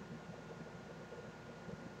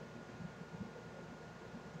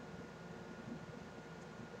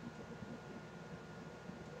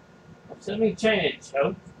 Somebody trying to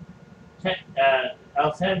choke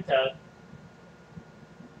El Santo.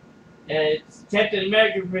 It's Captain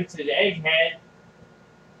America versus Egghead.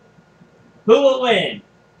 Who will win?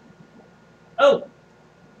 Oh!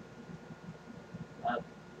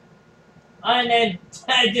 And then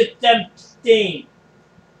I just dumped Sting.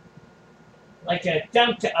 Like a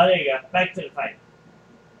jump to, oh there you go, back to the fight.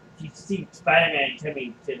 You see Spider-Man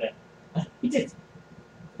coming to the, he just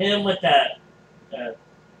hit him with the,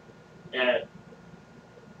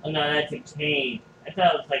 oh no, that's a cane. I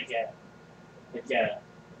thought it was like a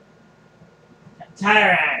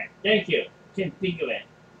tire iron. Thank you. Couldn't think of it.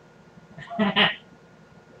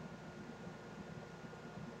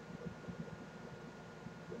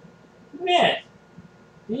 Miss.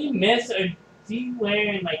 Did he miss or is he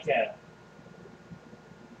wearing like a?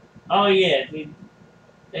 Oh yeah,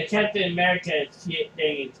 the Captain America shit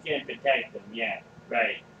thing is gonna protect them. Yeah,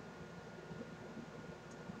 right.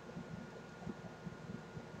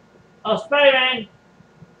 Oh, Spider-Man.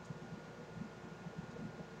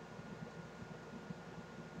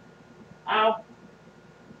 Ow.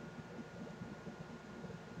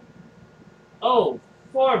 Oh,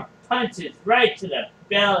 4 punches right to the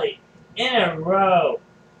belly in a row.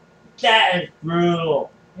 That is brutal.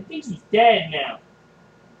 I think he's dead now.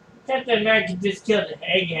 Captain America just killed the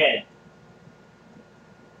Egghead.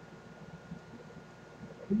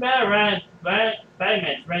 You better run.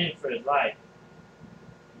 Spider-Man's running for his life.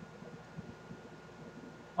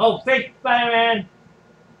 Oh, fake Spider-Man.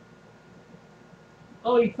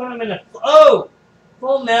 Oh, he put him in a... Oh!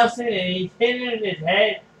 Full Nelson, and he's hitting his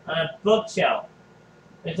head on a bookshelf.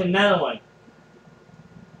 There's another one.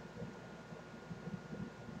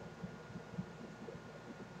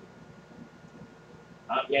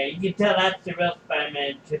 Oh, yeah, you can tell that's the real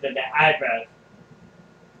Spider-Man because of the eyebrows.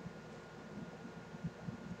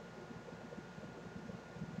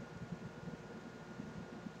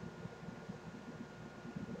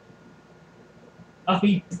 Oh,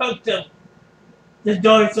 he broke the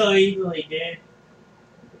door so easily, dude.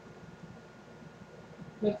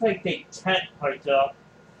 Looks like they cut parts off.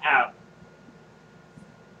 Out.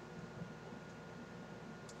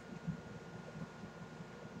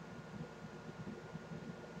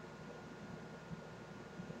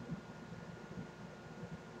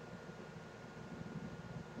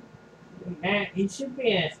 Man, he should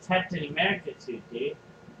be in his Captain America suit, dude.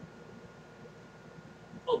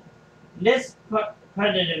 Oh, this part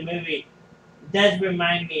of the movie does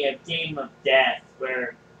remind me of Game of Death,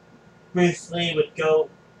 where Bruce Lee would go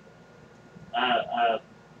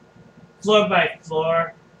floor by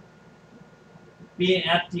floor, beating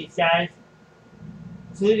up these guys,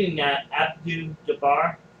 including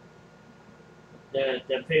Abdul-Jabbar,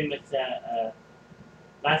 the famous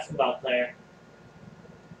basketball player.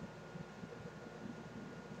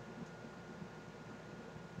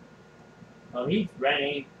 Oh, he's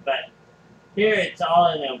running, but here it's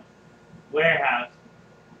all in a warehouse.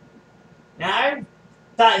 Now, I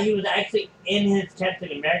thought he was actually in his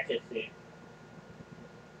Captain America suit.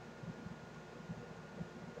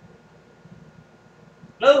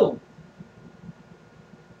 Oh!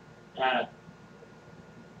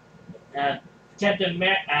 Captain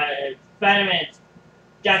Spider-Man's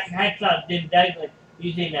Dr. Hacksaw Jim Douglas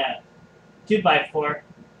using a 2x4.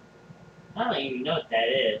 I don't even know what that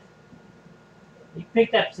is. He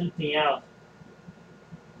picked up something else.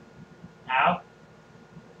 Ow.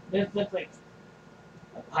 This looks like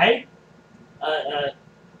a pipe?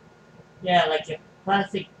 Yeah, like a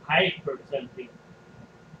plastic pipe or something.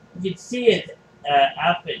 You can see his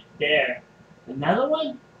outfit there. Another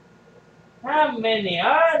one? How many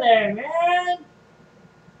are there, man?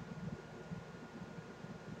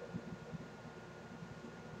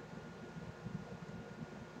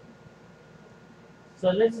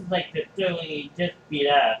 So this is like the feeling he just beat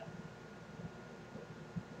up.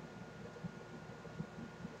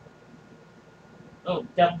 Oh,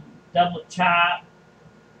 double chop.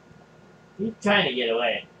 He's trying to get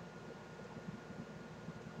away.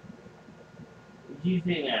 He's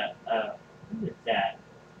using What is that?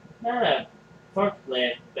 Not a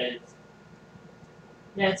forklift, but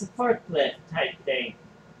yeah, it's a forklift type thing.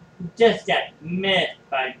 You just got missed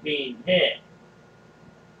by being hit.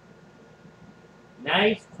 Now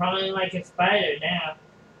he's crawling like a spider now.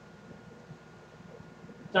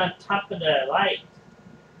 It's on top of the light.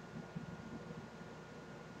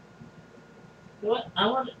 What I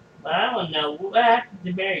want to know what happened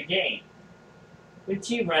to Mary Jane. Where'd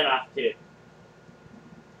she run off to?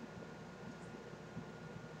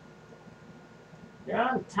 They're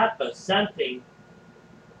on top of something.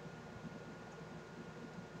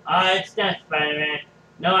 Oh, it's not Spider-Man.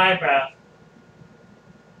 No eyebrows.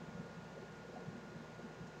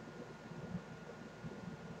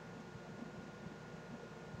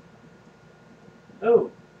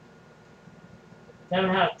 Oh.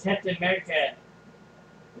 Somehow Captain America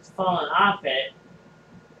is falling off it.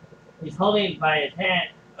 He's holding it by his hand.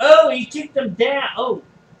 Oh, he kicked him down. Oh.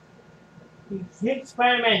 He hit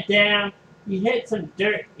Spider-Man down. He hit some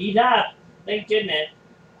dirt. He's up. Thank goodness.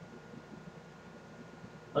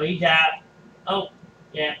 Oh, he's out. Oh,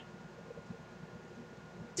 yeah.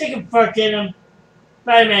 Take a fork in him.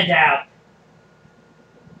 Spider-Man's out.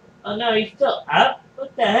 Oh no, he's still up?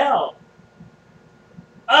 What the hell?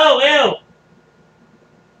 Oh, ew!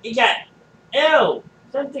 He got... Ew!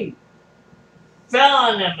 Something fell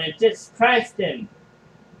on him and just crushed him.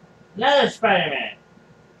 Another Spider-Man.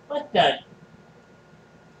 What the...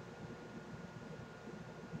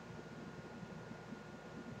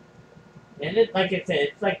 And it, like I said,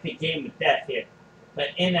 it's like the game of death here. But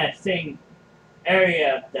in that same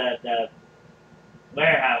area of the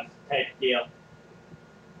warehouse type deal.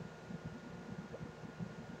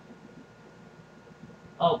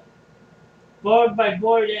 Oh. Board by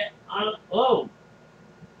board on... Oh.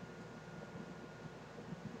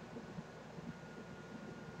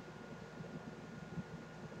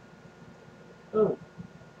 Oh.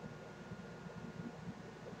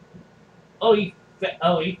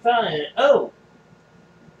 Oh, he fell in it. Oh!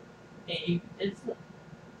 It's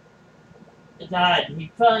odd.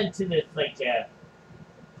 He fell into this, like,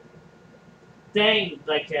 thing,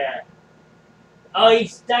 like, oh,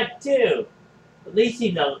 he's stuck, too. At least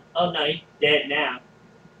he's oh, no, he's dead now.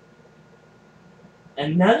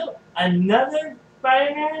 Another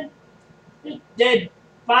Spider-Man? This dead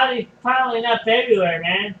bodies piling up everywhere,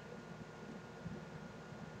 man.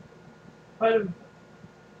 What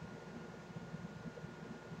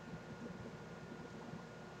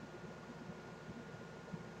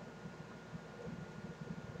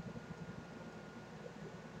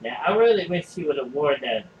Yeah, I really wish he would have worn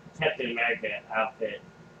the Captain America outfit.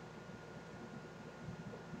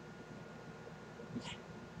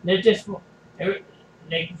 They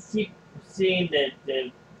keep seeing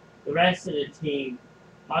the rest of the team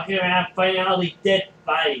walking around fighting all these dead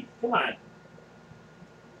bodies. Come on.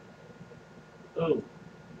 Ooh.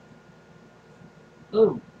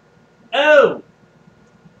 Ooh. Oh!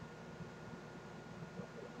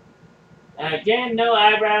 Again, no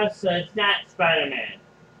eyebrows, so it's not Spider-Man.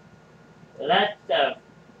 So that's the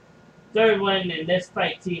third one in this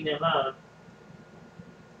fight scene alone.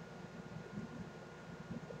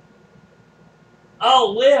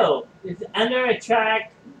 Oh, Will is under a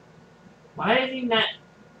track. Why is he not?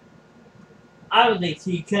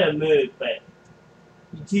 Obviously, he could have moved, but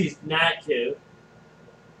he chose not to.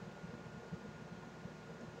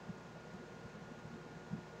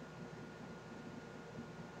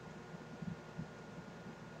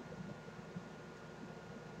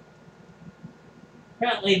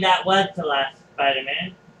 Apparently, that was the last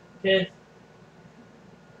Spider-Man, because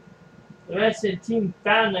the rest of the team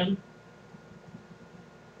found him.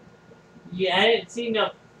 Yeah, I didn't see no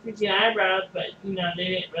freaking eyebrows, but, you know, they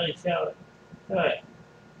didn't really show it.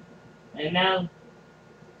 And now,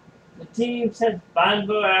 the team says bon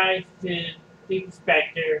voyage to the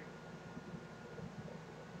inspector.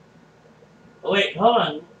 Oh, wait, hold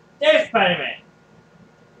on. There's Spider-Man.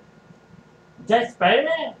 Is that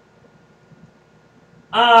Spider-Man?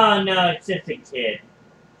 Oh, no, it's just a kid.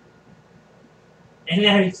 And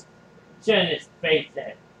now he's showing his face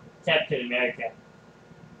at Captain America.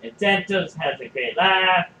 And Santo has a great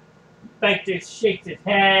laugh. Spectre shakes his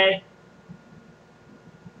head.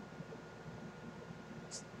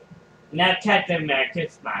 Now Captain America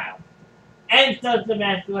smiles. And throws the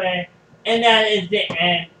mask away. And that is the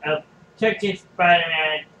end of Turkish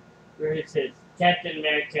Spider-Man versus Captain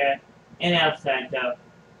America and El Santo.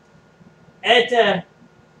 It's a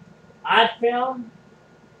odd film.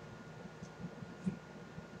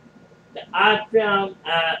 The odd film,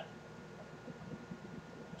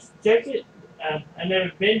 Turkey, I've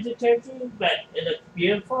never been to Turkey, but it looks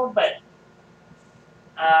beautiful, but,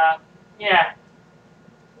 yeah.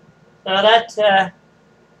 So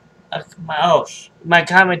that's my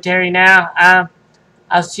commentary now.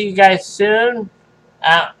 I'll see you guys soon.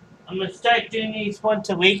 I'm gonna start doing these once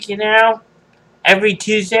a week now. Every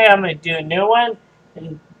Tuesday, I'm gonna do a new one,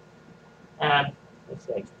 and let's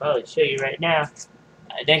see, I can probably show you right now.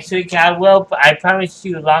 Next week I will. I promised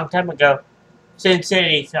you a long time ago, Sin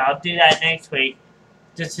City, so I'll do that next week.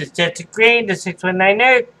 This is Jessica Green, the 619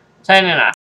 Nerd, signing off.